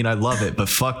God. I mean, I love it, but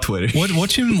fuck Twitter.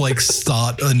 Watch him like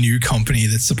start a new company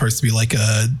that's supposed to be like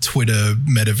a Twitter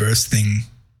metaverse thing.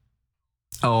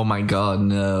 Oh my God,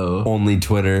 no. Only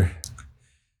Twitter.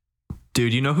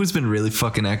 Dude, you know who's been really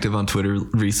fucking active on Twitter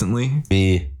recently?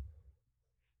 Me.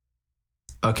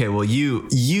 Okay, well, you,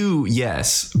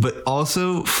 yes, but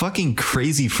also fucking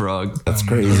Crazy Frog. That's If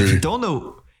crazy. you don't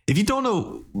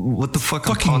know what the fuck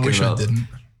I'm Fucking talking wish about, I didn't.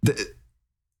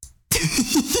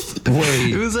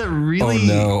 Wait. it was that really. Oh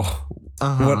no.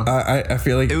 Uh-huh. What I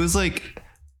feel like It was like,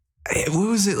 what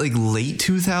was it, like late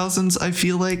 2000s? I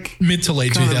feel like Mid to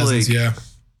late Kind of 2000s, like- yeah.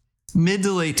 mid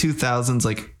to late 2000s.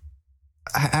 Like,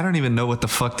 I don't even know what the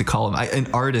fuck to call him.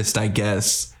 An artist, I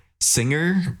guess.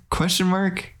 Singer? Question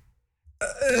mark.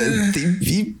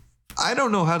 I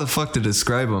don't know how the fuck to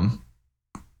describe him.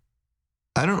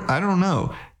 I don't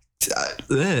know.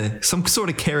 Some sort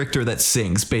of character that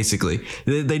sings, basically.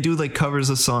 They do like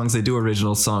covers of songs, they do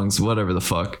original songs, whatever the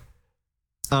fuck.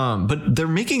 But they're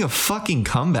making a fucking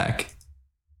comeback.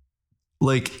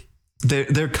 Like,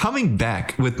 they're coming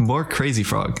back with more Crazy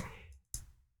Frog.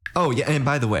 Oh yeah, and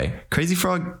by the way, Crazy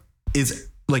Frog is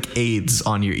like AIDS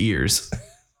on your ears.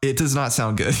 It does not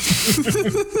sound good.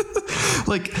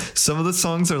 Like, some of the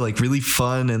songs are like really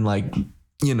fun and like,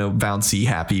 you know, bouncy,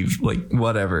 happy, like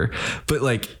whatever. But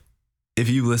like, if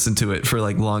you listen to it for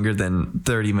like longer than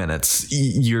 30 minutes,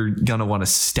 you're gonna want to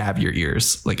stab your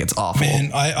ears. Like, it's awful.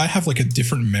 Man, I have like a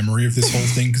different memory of this whole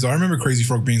thing because I remember Crazy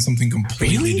Frog being something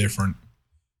completely Really? different.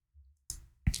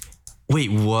 Wait,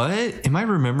 what? Am I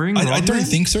remembering wrong? I don't then?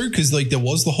 think so because like there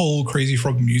was the whole Crazy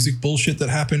Frog music bullshit that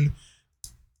happened.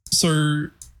 So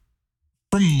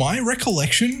from my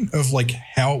recollection of like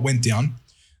how it went down,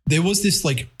 there was this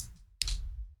like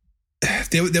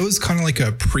there was kind of like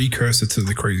a precursor to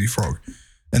the Crazy Frog,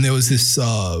 and there was this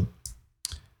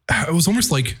it was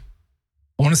almost like,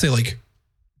 I want to say like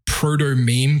proto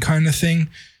meme kind of thing.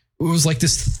 It was like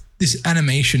this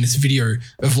animation, this video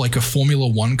of like a Formula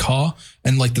One car,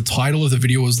 and like the title of the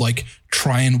video was like,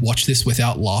 try and watch this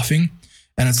without laughing.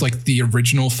 And it's like the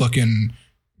original fucking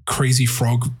Crazy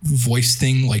Frog voice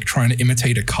thing, like trying to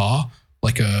imitate a car.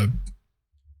 Like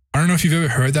I don't know if you've ever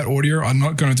heard that audio. I'm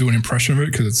not going to do an impression of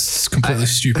it because it's completely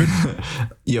stupid.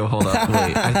 Yo, hold up.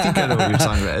 Wait, I think I know what you're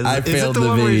talking about. I Is failed it the the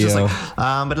one where you're just video. like,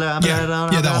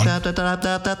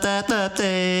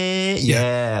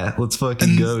 yeah, let's fucking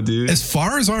And go, dude. As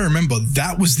far as I remember,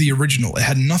 that was the original. It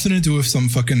had nothing to do with some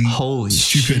fucking Holy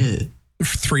stupid shit.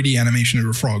 3D animation of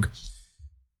a frog.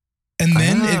 And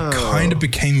then it Oh. kind of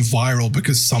became viral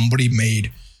because somebody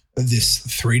made this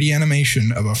 3D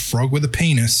animation of a frog with a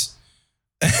penis.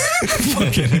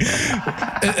 Fucking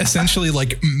essentially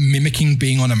like mimicking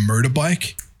being on a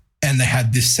motorbike, and they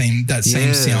had this same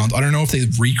Yeah. sound. I don't know if they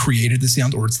recreated the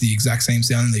sound or it's the exact same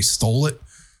sound and they stole it,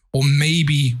 or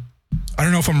maybe I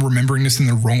don't know if I'm remembering this in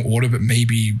the wrong order, but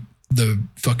maybe the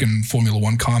fucking Formula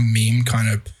One car meme kind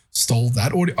of stole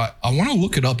that audio. I want to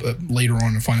look it up later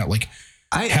on and find out like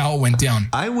how it went down.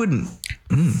 I wouldn't.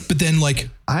 But then like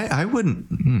I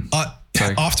wouldn't.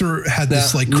 Sorry. after it had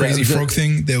this like Crazy Frog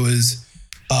thing, there was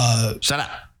Shut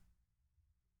up.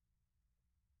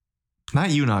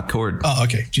 Not you, not Cord. oh,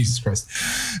 okay. Jesus Christ.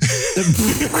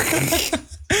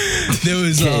 There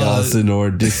was chaos and or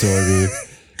disorder.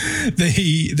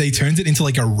 they turned it into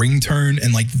like a ringtone,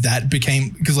 and like that became,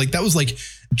 because like that was like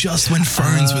just when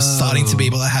phones were starting to be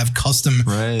able to have custom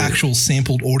Right. actual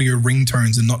sampled audio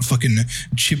ringtones and not fucking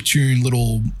chiptune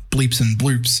little bleeps and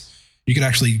bloops. you could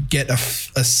actually get a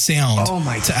sound Oh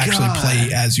my to actually God. play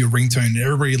as your ringtone.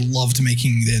 Everybody loved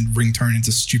making their ringtone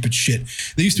into stupid shit.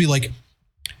 There used to be like,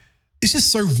 it's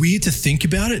just so weird to think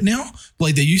about it now.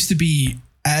 Like there used to be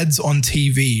ads on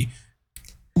TV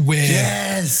where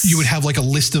Yes. you would have like a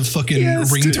list of fucking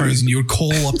Yes, ringtones dude. and you would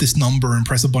call up this number and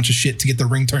press a bunch of shit to get the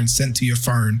ringtone sent to your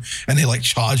phone. And they like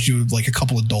charged you like a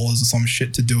couple of dollars or some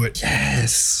shit to do it.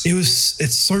 Yes.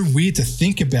 It's so weird to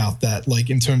think about that, like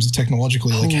in terms of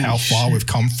technologically, like Holy how far shit. we've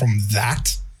come from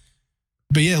that.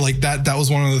 But yeah, like that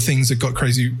was one of the things that got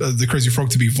the Crazy Frog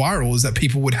to be viral, is that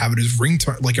people would have it as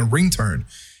ringtone, like a ringtone.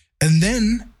 And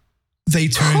then they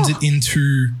turned it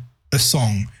into a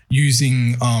song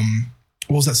using,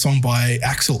 what was that song by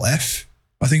Axel F?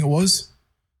 I think it was.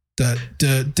 I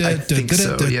think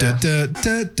so, yeah.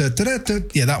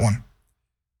 Yeah, that one.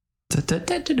 Let's do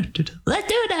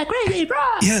that, Crazy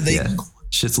Frog. Yeah, Yeah.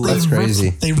 Shit's they lit. crazy.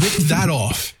 They ripped that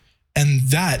off, and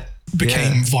that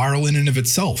became Yeah. viral in and of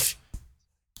itself.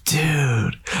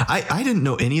 Dude, I didn't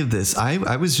know any of this.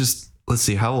 I was just, let's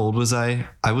see, how old was I?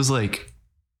 I was like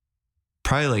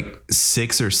probably like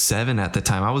 6 or 7 at the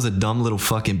time. I was a dumb little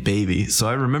fucking baby. So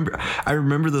I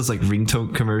remember those like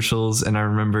ringtone commercials, and I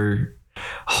remember,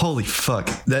 holy fuck,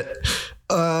 that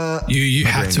You my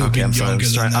had brain. to have Okay, been I'm sorry. younger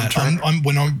than that.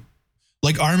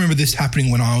 I remember this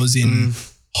happening when I was in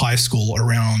high school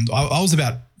around, I was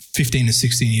about 15 to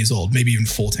 16 years old, maybe even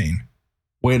 14.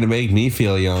 Way to make me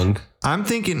feel young. I'm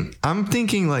thinking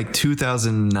like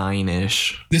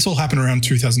 2009-ish. This all happened around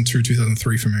 2002,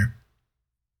 2003 for me.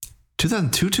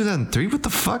 2002, 2003? What the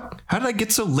fuck? How did I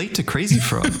get so late to Crazy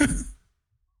Frog?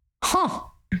 Huh.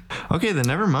 Okay, then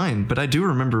never mind. But I do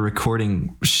remember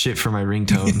recording shit for my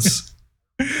ringtones.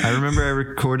 I remember I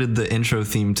recorded the intro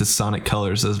theme to Sonic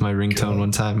Colors as my ringtone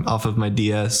one time off of my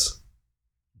DS.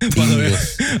 By the way,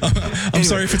 I'm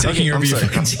sorry for taking okay, over I'm your sorry.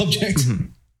 fucking subject.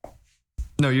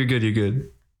 No, you're good. You're good.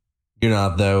 You're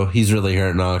not though. He's really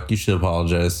hurt, Knock. You should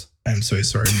apologize. I'm so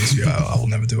sorry, miss you. I will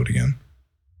never do it again.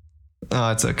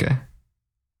 Oh, it's okay.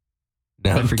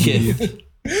 No, I forgive you. kid.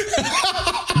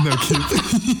 No kidding.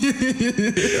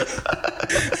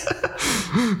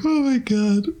 Oh my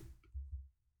god.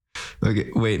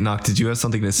 Okay, wait, Knock, did you have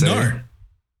something to say? No.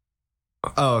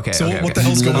 Oh, okay. So okay, what okay. the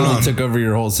hell's He going literally on? took over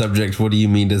your whole subject. What do you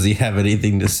mean? Does he have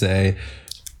anything to say?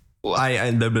 Well,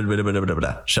 blah, blah, blah, blah, blah,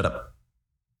 blah. Shut up.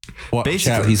 Well,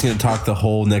 Basically- chat, he's going to talk the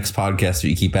whole next podcast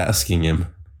if you keep asking him.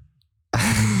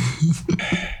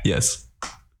 Yes.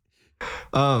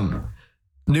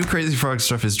 New Crazy Frog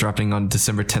stuff is dropping on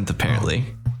December 10th, apparently.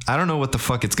 I don't know what the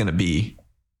fuck it's gonna be.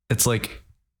 It's like,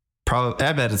 probably,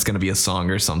 I bet it's gonna be a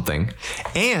song or something.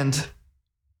 And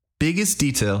biggest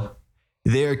detail,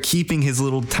 they are keeping his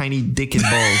little tiny dick and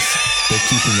balls. They're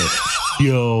keeping it.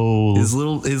 Yo. His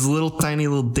little tiny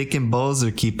little dick and balls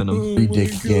are keeping them. Free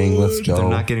dick gang, let's go. They're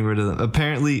not getting rid of them.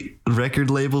 Apparently, record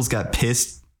labels got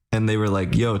pissed and they were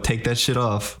like, yo, take that shit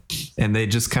off. And they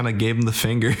just kind of gave him the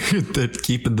finger that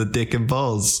keeping the dick and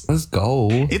balls. Let's go.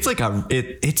 It's like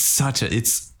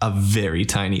it's a very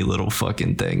tiny little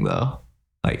fucking thing though.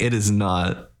 Like it is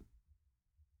not.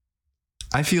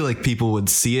 I feel like people would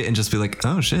see it and just be like,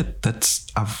 oh shit, that's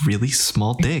a really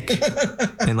small dick.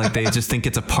 And like they just think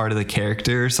it's a part of the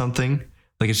character or something.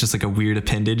 Like it's just like a weird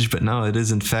appendage, but no, it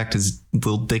is in fact his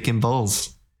little dick and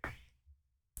balls.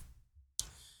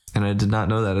 And I did not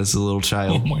know that as a little Oh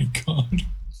child. my god.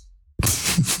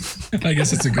 I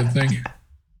guess it's a good thing.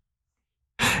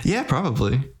 Yeah,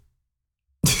 probably.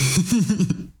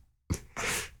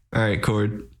 All right,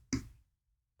 Cord,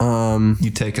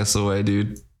 you take us away,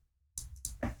 dude.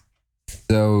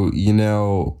 So you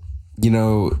know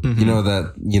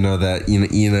that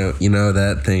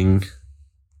thing,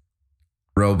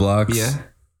 Roblox. Yeah.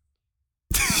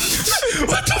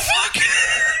 What the fuck?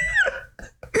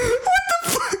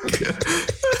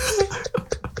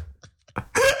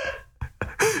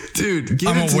 Dude, get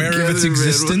I'm it aware of its together, man.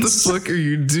 existence. What the fuck are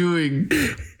you doing?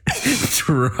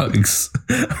 Drugs.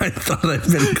 I thought I'd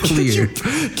been clear.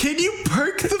 Can you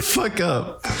perk the fuck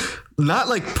up? Not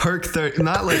like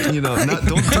not like, not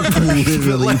don't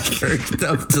Literally perked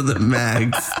up to the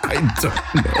max. I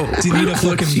don't know. Do you need a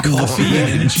fucking you coffee want me and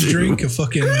to energy do. drink? A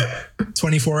fucking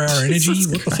 24-hour energy?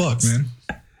 Jesus What the fuck, man?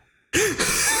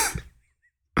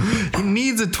 He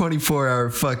needs a 24-hour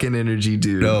fucking energy,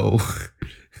 dude. No.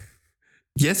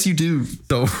 Yes, you do.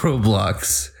 So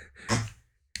Roblox,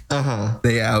 Uh-huh.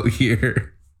 they out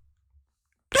here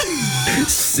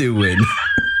suing.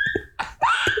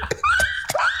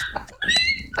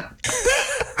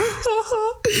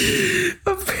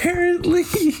 Apparently,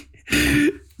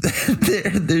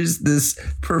 there's this this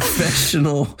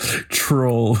professional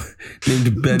troll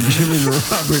named Benjamin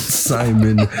Robert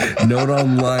Simon, known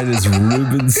online as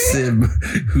Ruben Sim,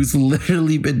 who's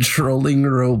literally been trolling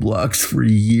Roblox for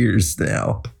years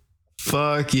now.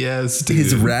 Fuck yes, dude.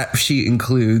 His rap sheet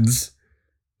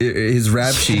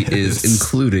is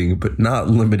including, but not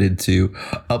limited to,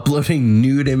 uploading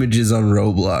nude images on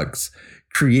Roblox,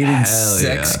 creating Hell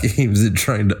sex yeah. games and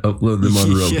trying to upload them on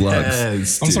Roblox.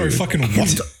 Yes, I'm sorry, dude. fucking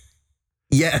what?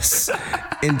 Yes,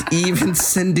 and even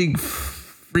sending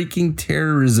freaking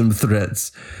terrorism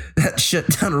threats that shut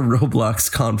down a Roblox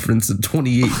conference in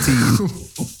 2018.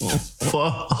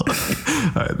 Fuck.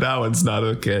 That one's not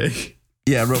okay.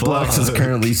 Yeah, Roblox is Fuck.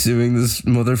 currently suing this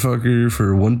motherfucker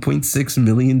for $1.6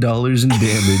 million in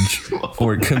damage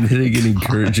for committing and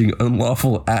encouraging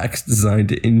unlawful acts designed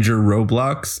to injure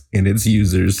Roblox and its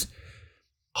users.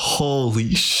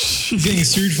 Holy shit. He's getting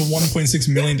sued for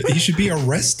 1.6 million. He should be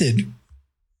arrested.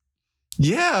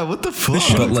 Yeah, what the fuck?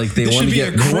 should- But like they This want to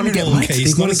should be get, a criminal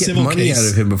case, not a get civil money case. out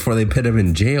of him before they put him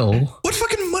in jail. What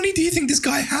fucking money do you think this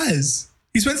guy has?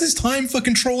 He spends his time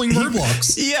fucking trolling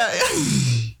Roblox. Yeah.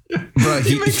 Bro,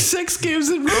 He makes sex games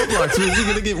in Roblox. Where's he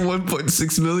gonna get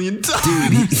 1.6 million?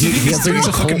 dude, he has He's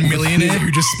a cult- fucking millionaire who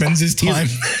just spends his time.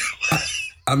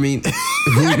 I mean, Do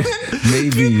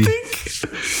maybe.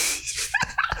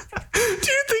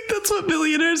 you think that's what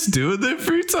millionaires do in their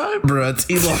free time? Bro, it's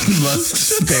Elon Musk's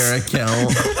spare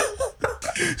account.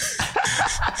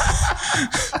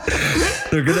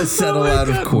 They're gonna settle out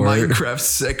of court. Minecraft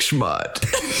sex mod.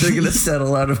 They're gonna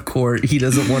settle out of court. He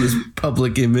doesn't want his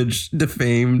public image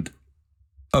defamed.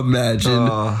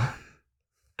 Imagine.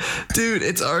 Dude,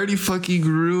 it's already fucking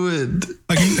ruined.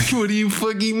 What do you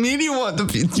fucking mean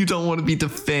you don't want to be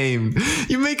defamed?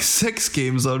 You make sex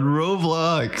games on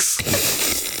Roblox.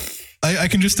 I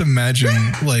can just imagine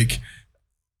like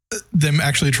them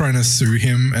actually trying to sue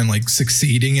him and like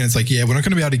succeeding. And it's like, yeah, we're not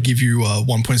going to be able to give you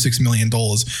 $1.6 million.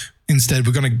 Instead,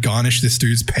 we're going to garnish this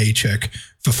dude's paycheck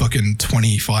for fucking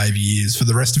 25 years for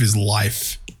the rest of his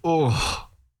life. Oh,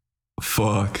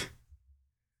 fuck.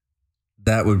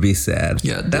 That would be sad.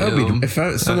 Yeah, that would damn. be.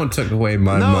 If someone took away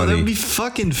my No, that money, would be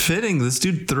fucking fitting. This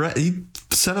dude he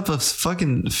set up a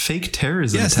fucking fake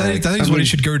terrorism Yes, attack. that is what he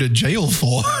should go to jail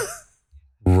for.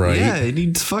 right? Yeah, he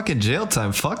needs fucking jail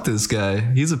time. Fuck this guy.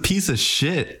 He's a piece of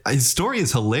shit. His story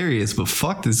is hilarious, but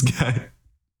fuck this guy.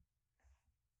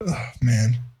 Oh,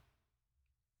 man.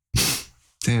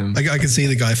 Damn. I can see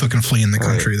the guy fucking fleeing the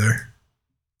country there.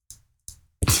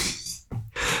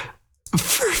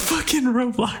 For fucking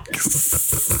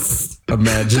Roblox.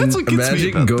 Imagine, That's what gets me imagine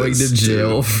about going this, to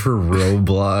jail too. for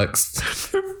Roblox.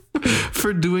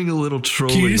 For doing a little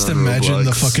trolling. Can you just on imagine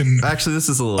the Roblox. fucking? Actually, this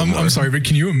is a little. I'm sorry, but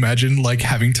can you imagine like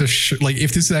having to like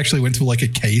if this actually went to like a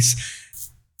case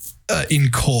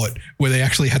in court where they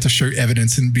actually had to show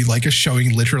evidence and be like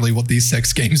showing literally what these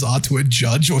sex games are to a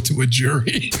judge or to a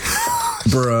jury?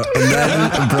 Bro,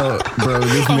 imagine, bro,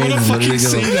 this I want to man's fucking literally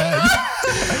see gonna. that.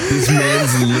 This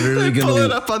man's literally Pull it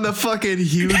gonna. up on the fucking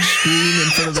huge screen in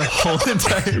front of the whole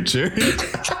entire jury.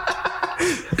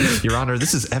 Your Honor,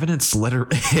 this is evidence letter A.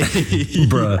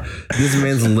 Bruh, this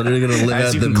man's literally gonna live As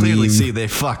out you the can clearly meme. see, they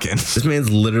fucking. This man's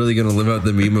literally gonna live out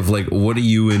the meme of like, what are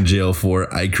you in jail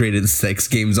for? I created sex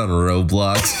games on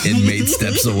Roblox and made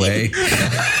steps away.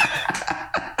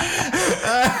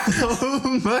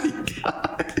 Oh my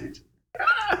god.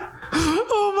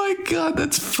 Oh my god,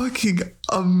 that's fucking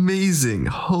amazing.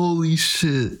 Holy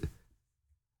shit.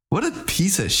 What a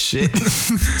piece of shit.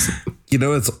 You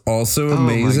know, it's also Oh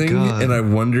my amazing, God. and I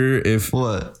wonder if.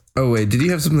 What? Oh wait, did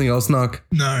you have something else, Knock?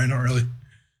 No, not really.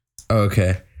 Oh,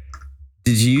 okay.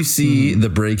 Did you see the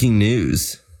breaking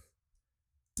news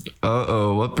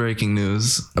Uh-oh, what breaking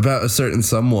news? about a certain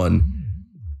someone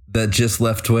that just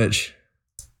left Twitch?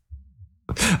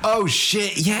 Oh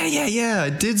shit. Yeah. I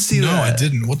did see No, that. I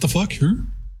didn't. What the fuck? Who?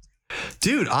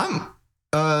 Dude, I'm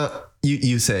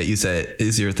you say it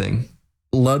is your thing.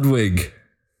 Ludwig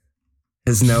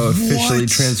has now officially What?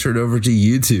 transferred over to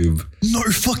YouTube. No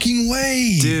fucking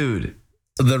way. Dude,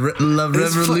 The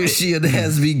It's revolution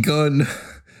has begun.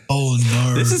 Oh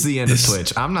no. this is the end This- of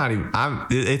Twitch.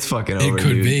 It's fucking It over. could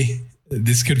dude. be.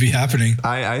 This could be happening.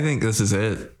 I think this is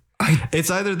it. It's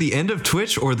either the end of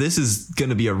Twitch or this is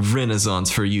gonna be a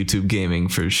renaissance for YouTube gaming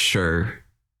for sure.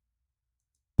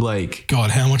 Like,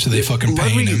 God, how much are they fucking paying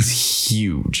Ludwig him? is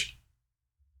huge.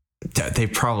 They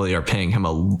probably are paying him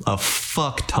a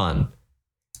fuck ton,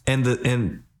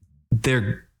 and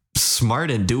they're smart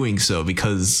in doing so,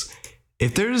 because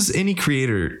if there's any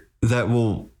creator that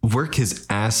will work his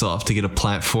ass off to get a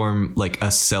platform like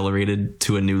accelerated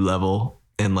to a new level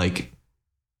and like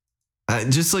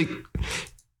just like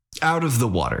out of the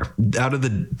water, out of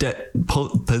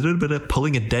the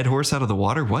pulling a dead horse out of the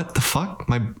water. What the fuck?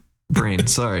 My brain.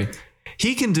 Sorry.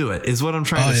 He can do it is what I'm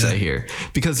trying to say here,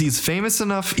 because he's famous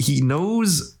enough. He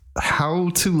knows how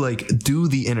to like do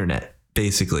the internet.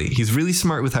 Basically, he's really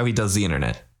smart with how he does the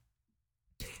internet.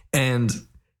 And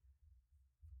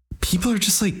people are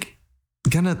just like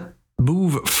gonna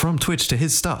move from Twitch to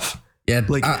his stuff. Yeah,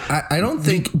 like I don't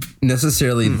think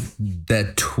necessarily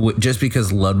that just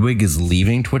because Ludwig is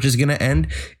leaving, Twitch is going to end.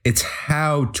 It's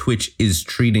how Twitch is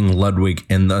treating Ludwig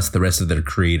and thus the rest of their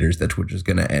creators that Twitch is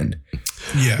going to end.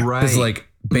 Yeah, right. It's like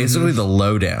basically the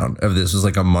lowdown of this was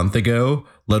like a month ago.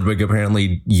 Ludwig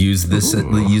apparently used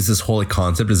this whole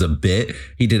concept as a bit.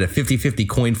 He did a 50-50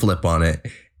 coin flip on it,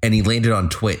 and he landed on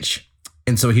Twitch.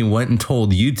 And so he went and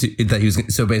told YouTube that he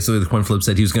was. So basically, the coin flip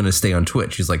said he was going to stay on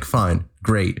Twitch. He's like, fine,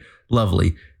 great,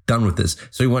 lovely, done with this.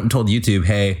 So he went and told YouTube,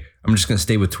 hey, I'm just going to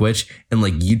stay with Twitch. And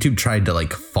like YouTube tried to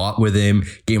like fought with him,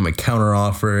 gave him a counter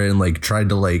offer, and like tried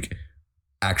to like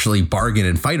actually bargain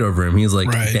and fight over him. He's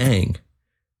like, dang,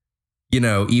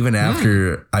 even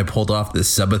after I pulled off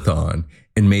this subathon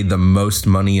and made the most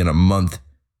money in a month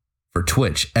for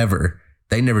Twitch ever,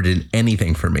 they never did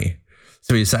anything for me.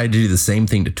 So he decided to do the same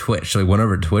thing to Twitch. So he went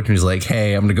over to Twitch and he's like,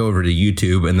 hey, I'm going to go over to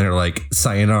YouTube. And they're like,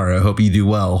 sayonara, hope you do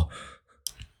well.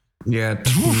 Yeah.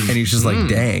 And he's just like,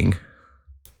 dang,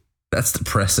 that's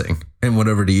depressing. And went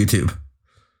over to YouTube.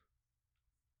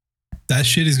 That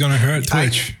shit is going to hurt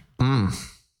Twitch.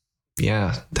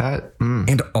 Yeah. That.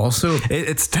 And also,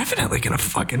 it's definitely going to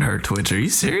fucking hurt Twitch. Are you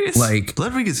serious? Like,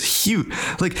 Ludwig is huge.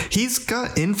 Like, he's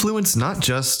got influence, not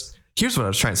just. Here's what I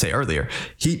was trying to say earlier.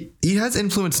 He has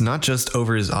influence not just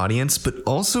over his audience, but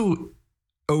also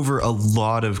over a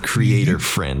lot of creator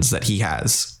friends that he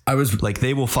has. I was like,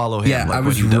 they will follow him. Yeah, like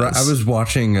I was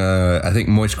watching, I think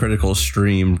Moist Critical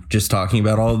stream just talking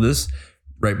about all of this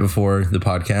right before the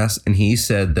podcast, and he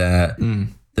said that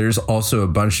there's also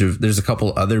there's a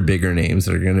couple other bigger names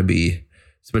that are going to be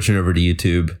switching over to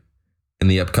YouTube in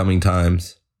the upcoming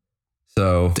times.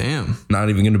 So, damn, not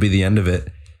even going to be the end of it.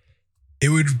 It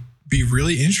would be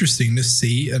really interesting to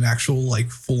see an actual like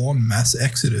full-on mass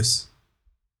exodus.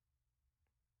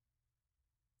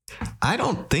 I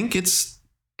don't think it's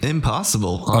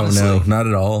impossible, honestly. Oh no, not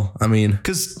at all. I mean,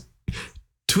 because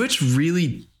Twitch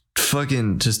really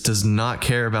fucking just does not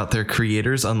care about their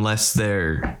creators unless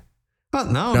they're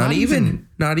not even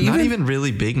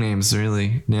really big names,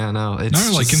 really. Yeah, no, it's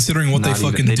no, like considering what they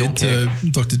fucking did to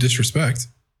Dr. Disrespect.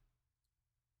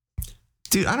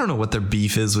 Dude, I don't know what their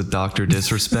beef is with Dr.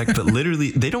 Disrespect, but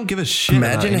literally, they don't give a shit.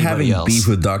 Imagine about having else. beef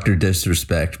with Dr.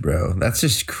 Disrespect, bro. That's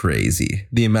just crazy.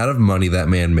 The amount of money that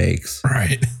man makes.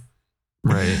 Right.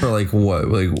 For like what?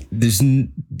 Like there's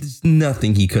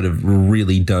nothing he could have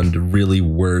really done to really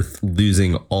worth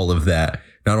losing all of that.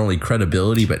 Not only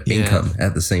credibility, but income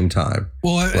at the same time.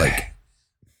 Well,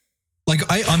 like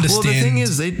I understand. Well, the thing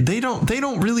is, they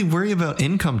don't really worry about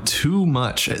income too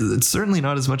much. It's certainly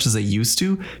not as much as they used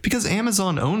to, because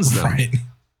Amazon owns them. Right.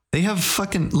 They have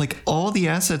fucking like all the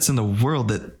assets in the world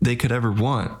that they could ever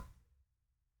want.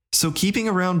 So keeping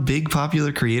around big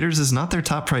popular creators is not their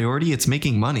top priority. It's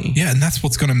making money. Yeah, and that's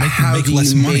what's going to make them make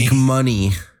less money. Make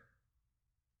money?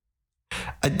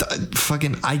 I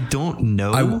don't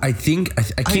know. I think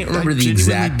I can't remember the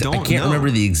exact. I can't remember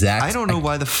the exact. I don't know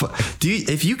why the fuck.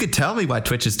 If you could tell me why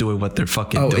Twitch is doing what they're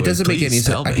fucking doing. It doesn't make any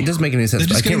sense. It doesn't make any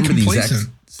sense. I can't remember the exact.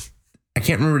 I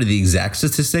can't remember the exact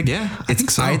statistic. Yeah, I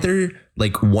think so. Either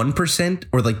like 1%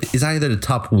 or like is either the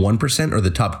top 1% or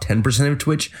the top 10% of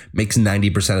Twitch makes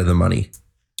 90% of the money.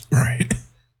 Right.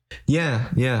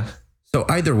 Yeah. So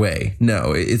either way,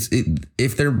 no.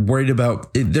 If they're worried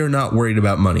about, they're not worried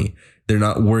about money. They're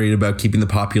not worried about keeping the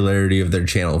popularity of their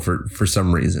channel for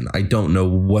some reason. I don't know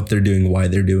what they're doing, why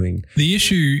they're doing. The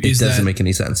issue is that it doesn't make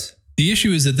any sense. The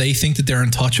issue is that they think that they're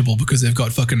untouchable because they've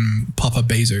got fucking Papa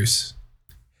Bezos.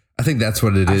 I think that's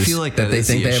what it is. I feel like that they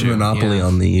think they have a monopoly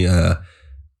on the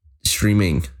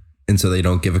streaming, and so they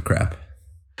don't give a crap.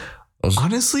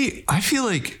 Honestly, I feel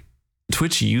like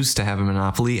Twitch used to have a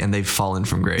monopoly and they've fallen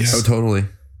from grace. Yes. Oh, totally.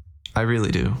 I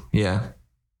really do. Yeah.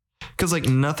 Because like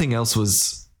nothing else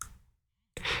was.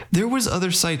 There was other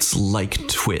sites like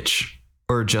Twitch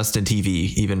or Justin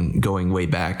TV, even going way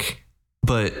back,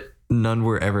 but none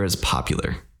were ever as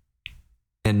popular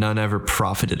and none ever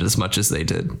profited as much as they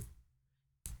did.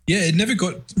 Yeah, it never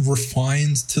got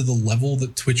refined to the level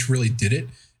that Twitch really did it.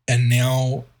 And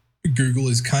now Google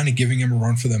is kind of giving them a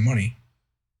run for their money.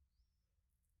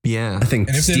 Yeah. I think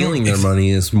stealing their money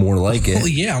is more like it.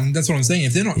 Yeah, that's what I'm saying.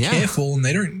 If they're not careful and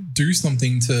they don't do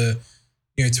something to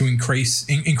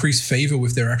increase favor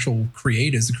with their actual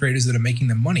creators, the creators that are making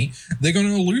them money, they're going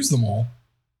to lose them all.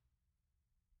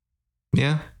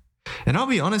 Yeah. And I'll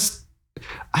be honest,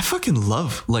 I fucking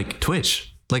love like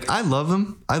Twitch. Like I love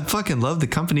them. I fucking love the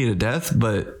company to death,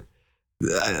 but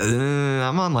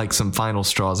I'm on like some final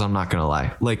straws. I'm not going to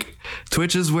lie. Like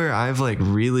Twitch is where I've like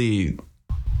really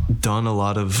done a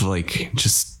lot of like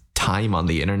just time on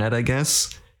the internet, I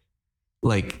guess.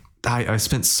 Like I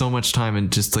spent so much time in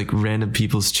just like random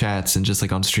people's chats and just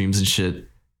like on streams and shit.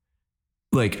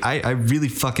 Like I really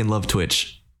fucking love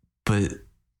Twitch, but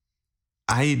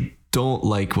I don't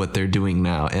like what they're doing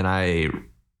now, and I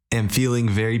am feeling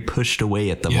very pushed away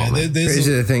at the moment.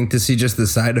 Crazy to think to see just the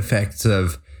side effects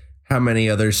of how many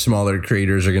other smaller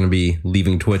creators are going to be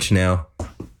leaving Twitch now.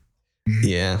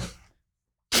 Yeah.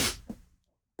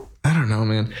 I don't know,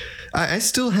 man. I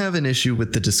still have an issue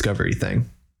with the discovery thing.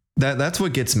 That's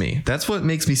what gets me. That's what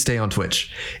makes me stay on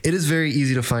Twitch. It is very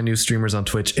easy to find new streamers on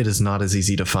Twitch. It is not as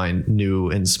easy to find new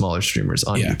and smaller streamers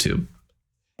on YouTube.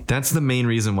 That's the main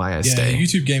reason why I stay.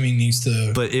 YouTube gaming needs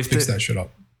to fix that shit up.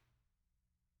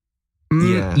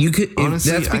 Yeah, you could.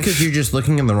 Honestly, that's because you're just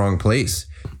looking in the wrong place.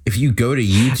 If you go to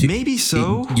YouTube, maybe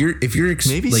so.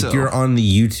 You're on the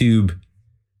YouTube.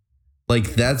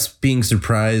 Like that's being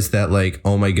surprised that like,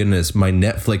 oh my goodness, my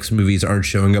Netflix movies aren't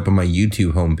showing up on my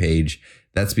YouTube homepage.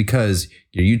 That's because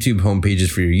your YouTube homepage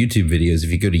is for your YouTube videos.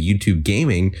 If you go to YouTube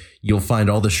Gaming, you'll find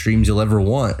all the streams you'll ever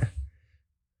want.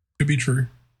 Could be true.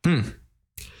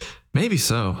 Maybe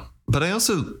so. But I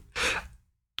also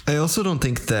don't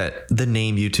think that the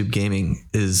name YouTube Gaming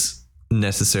is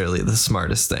necessarily the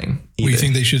smartest thing either. What, you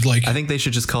think they should like... I think they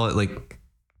should just call it like...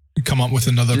 Come up with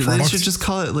another product? They should just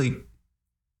call it like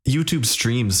YouTube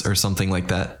Streams or something like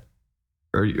that.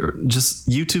 Or just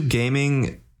YouTube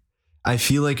Gaming, I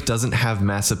feel like doesn't have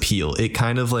mass appeal. It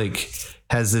kind of like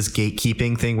has this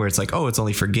gatekeeping thing where it's like, oh, it's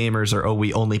only for gamers, or oh,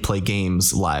 we only play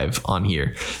games live on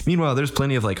here. Meanwhile, there's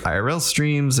plenty of like IRL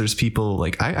streams. There's people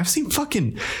like I've seen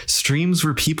fucking streams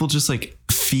where people just like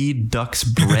feed ducks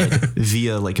bread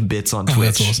via like bits on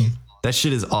Twitch. That's awesome. That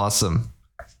shit is awesome.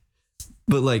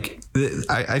 But like,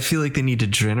 I feel like they need to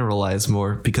generalize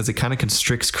more because it kind of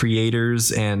constricts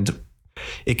creators and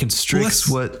it constricts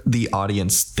what the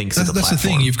audience thinks of the platform. That's the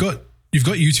thing. You've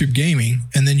got YouTube Gaming,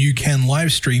 and then you can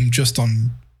live stream just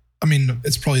on, I mean,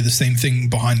 it's probably the same thing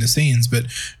behind the scenes, but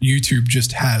YouTube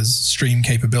just has stream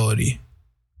capability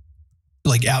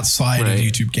like outside of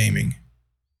YouTube Gaming.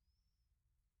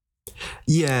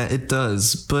 Yeah, it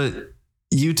does. But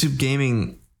YouTube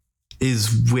Gaming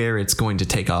is where it's going to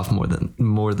take off more than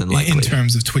likely. In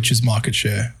terms of Twitch's market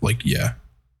share, like, yeah.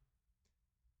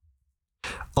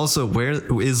 Also, where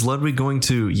is Ludwig going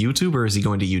to YouTube, or is he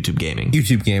going to YouTube Gaming?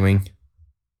 YouTube Gaming.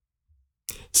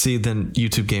 See, then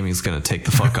YouTube Gaming is going to take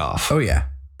the fuck off. Oh, yeah.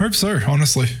 I hope so,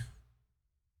 honestly.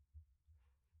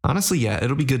 Honestly, yeah,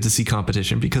 it'll be good to see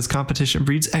competition because competition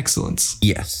breeds excellence.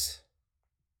 Yes.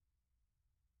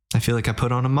 I feel like I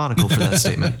put on a monocle for that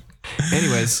statement.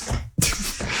 Anyways,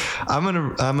 I'm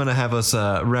gonna have us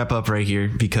wrap up right here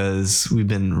because we've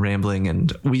been rambling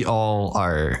and we all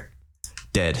are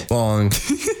dead. Long.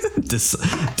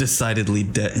 Decidedly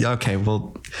dead. Okay,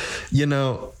 well, you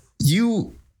know,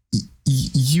 you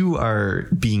are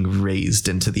being raised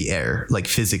into the air, like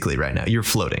physically right now. You're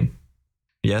floating.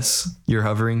 Yes, you're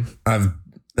hovering. I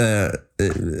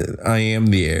am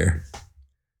the air.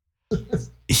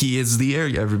 He is the air,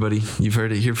 everybody. You've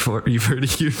heard it here before. You've heard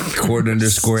it here.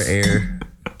 Cord_air.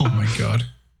 Oh my God.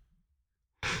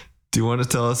 Do you want to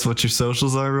tell us what your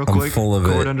socials are real quick? Full of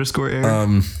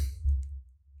Cord_air.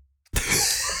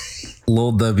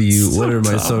 Lil W, what are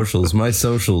my socials? My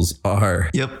socials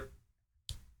are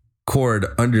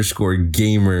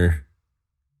Cord_gamer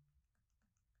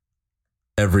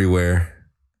everywhere.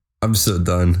 I'm so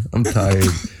done. I'm tired.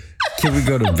 Can we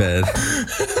go to bed?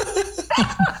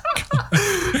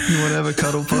 You want to have a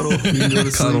cuddle puddle? You can go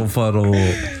to cuddle sleep. puddle.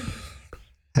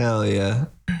 Hell yeah.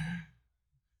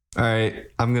 All right,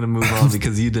 I'm gonna move on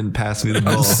because you didn't pass me the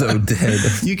ball. I'm so dead.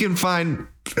 You can find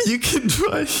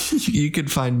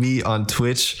me on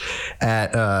Twitch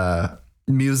at Muzio_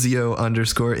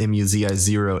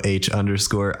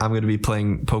 MUZI0H_. I'm gonna be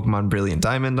playing Pokemon Brilliant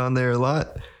Diamond on there a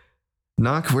lot.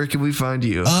 Knock, where can we find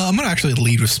you? I'm going to actually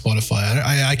lead with Spotify.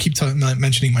 I keep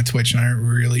mentioning my Twitch, and I don't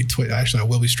really Actually, I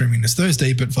will be streaming this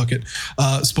Thursday, but fuck it.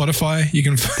 Spotify, you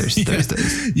can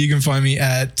Thursdays. You can find me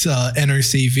at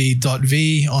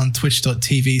nocv.v on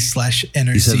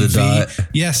twitch.tv/nocv. You said the dot.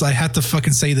 Yes, I had to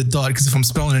fucking say the dot because if I'm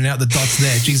spelling it out, the dot's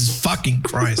there. Jesus fucking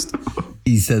Christ.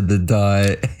 He said the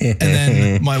dot. And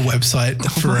then my website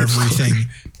for everything,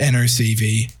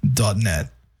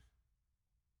 nocv.net.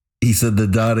 He said the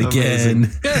dot again.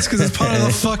 Amazing. Yes, because it's part of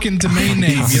the fucking domain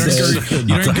name. You don't go to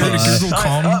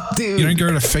Google.com. You don't go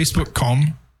to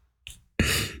Facebook.com.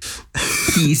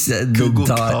 He said the Google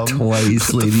dot cum.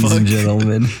 twice, What the ladies and fuck?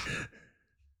 gentlemen.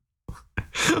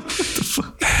 What the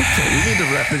fuck? Okay, we need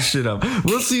to wrap this shit up.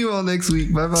 We'll see you all next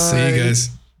week. Bye bye. See you guys.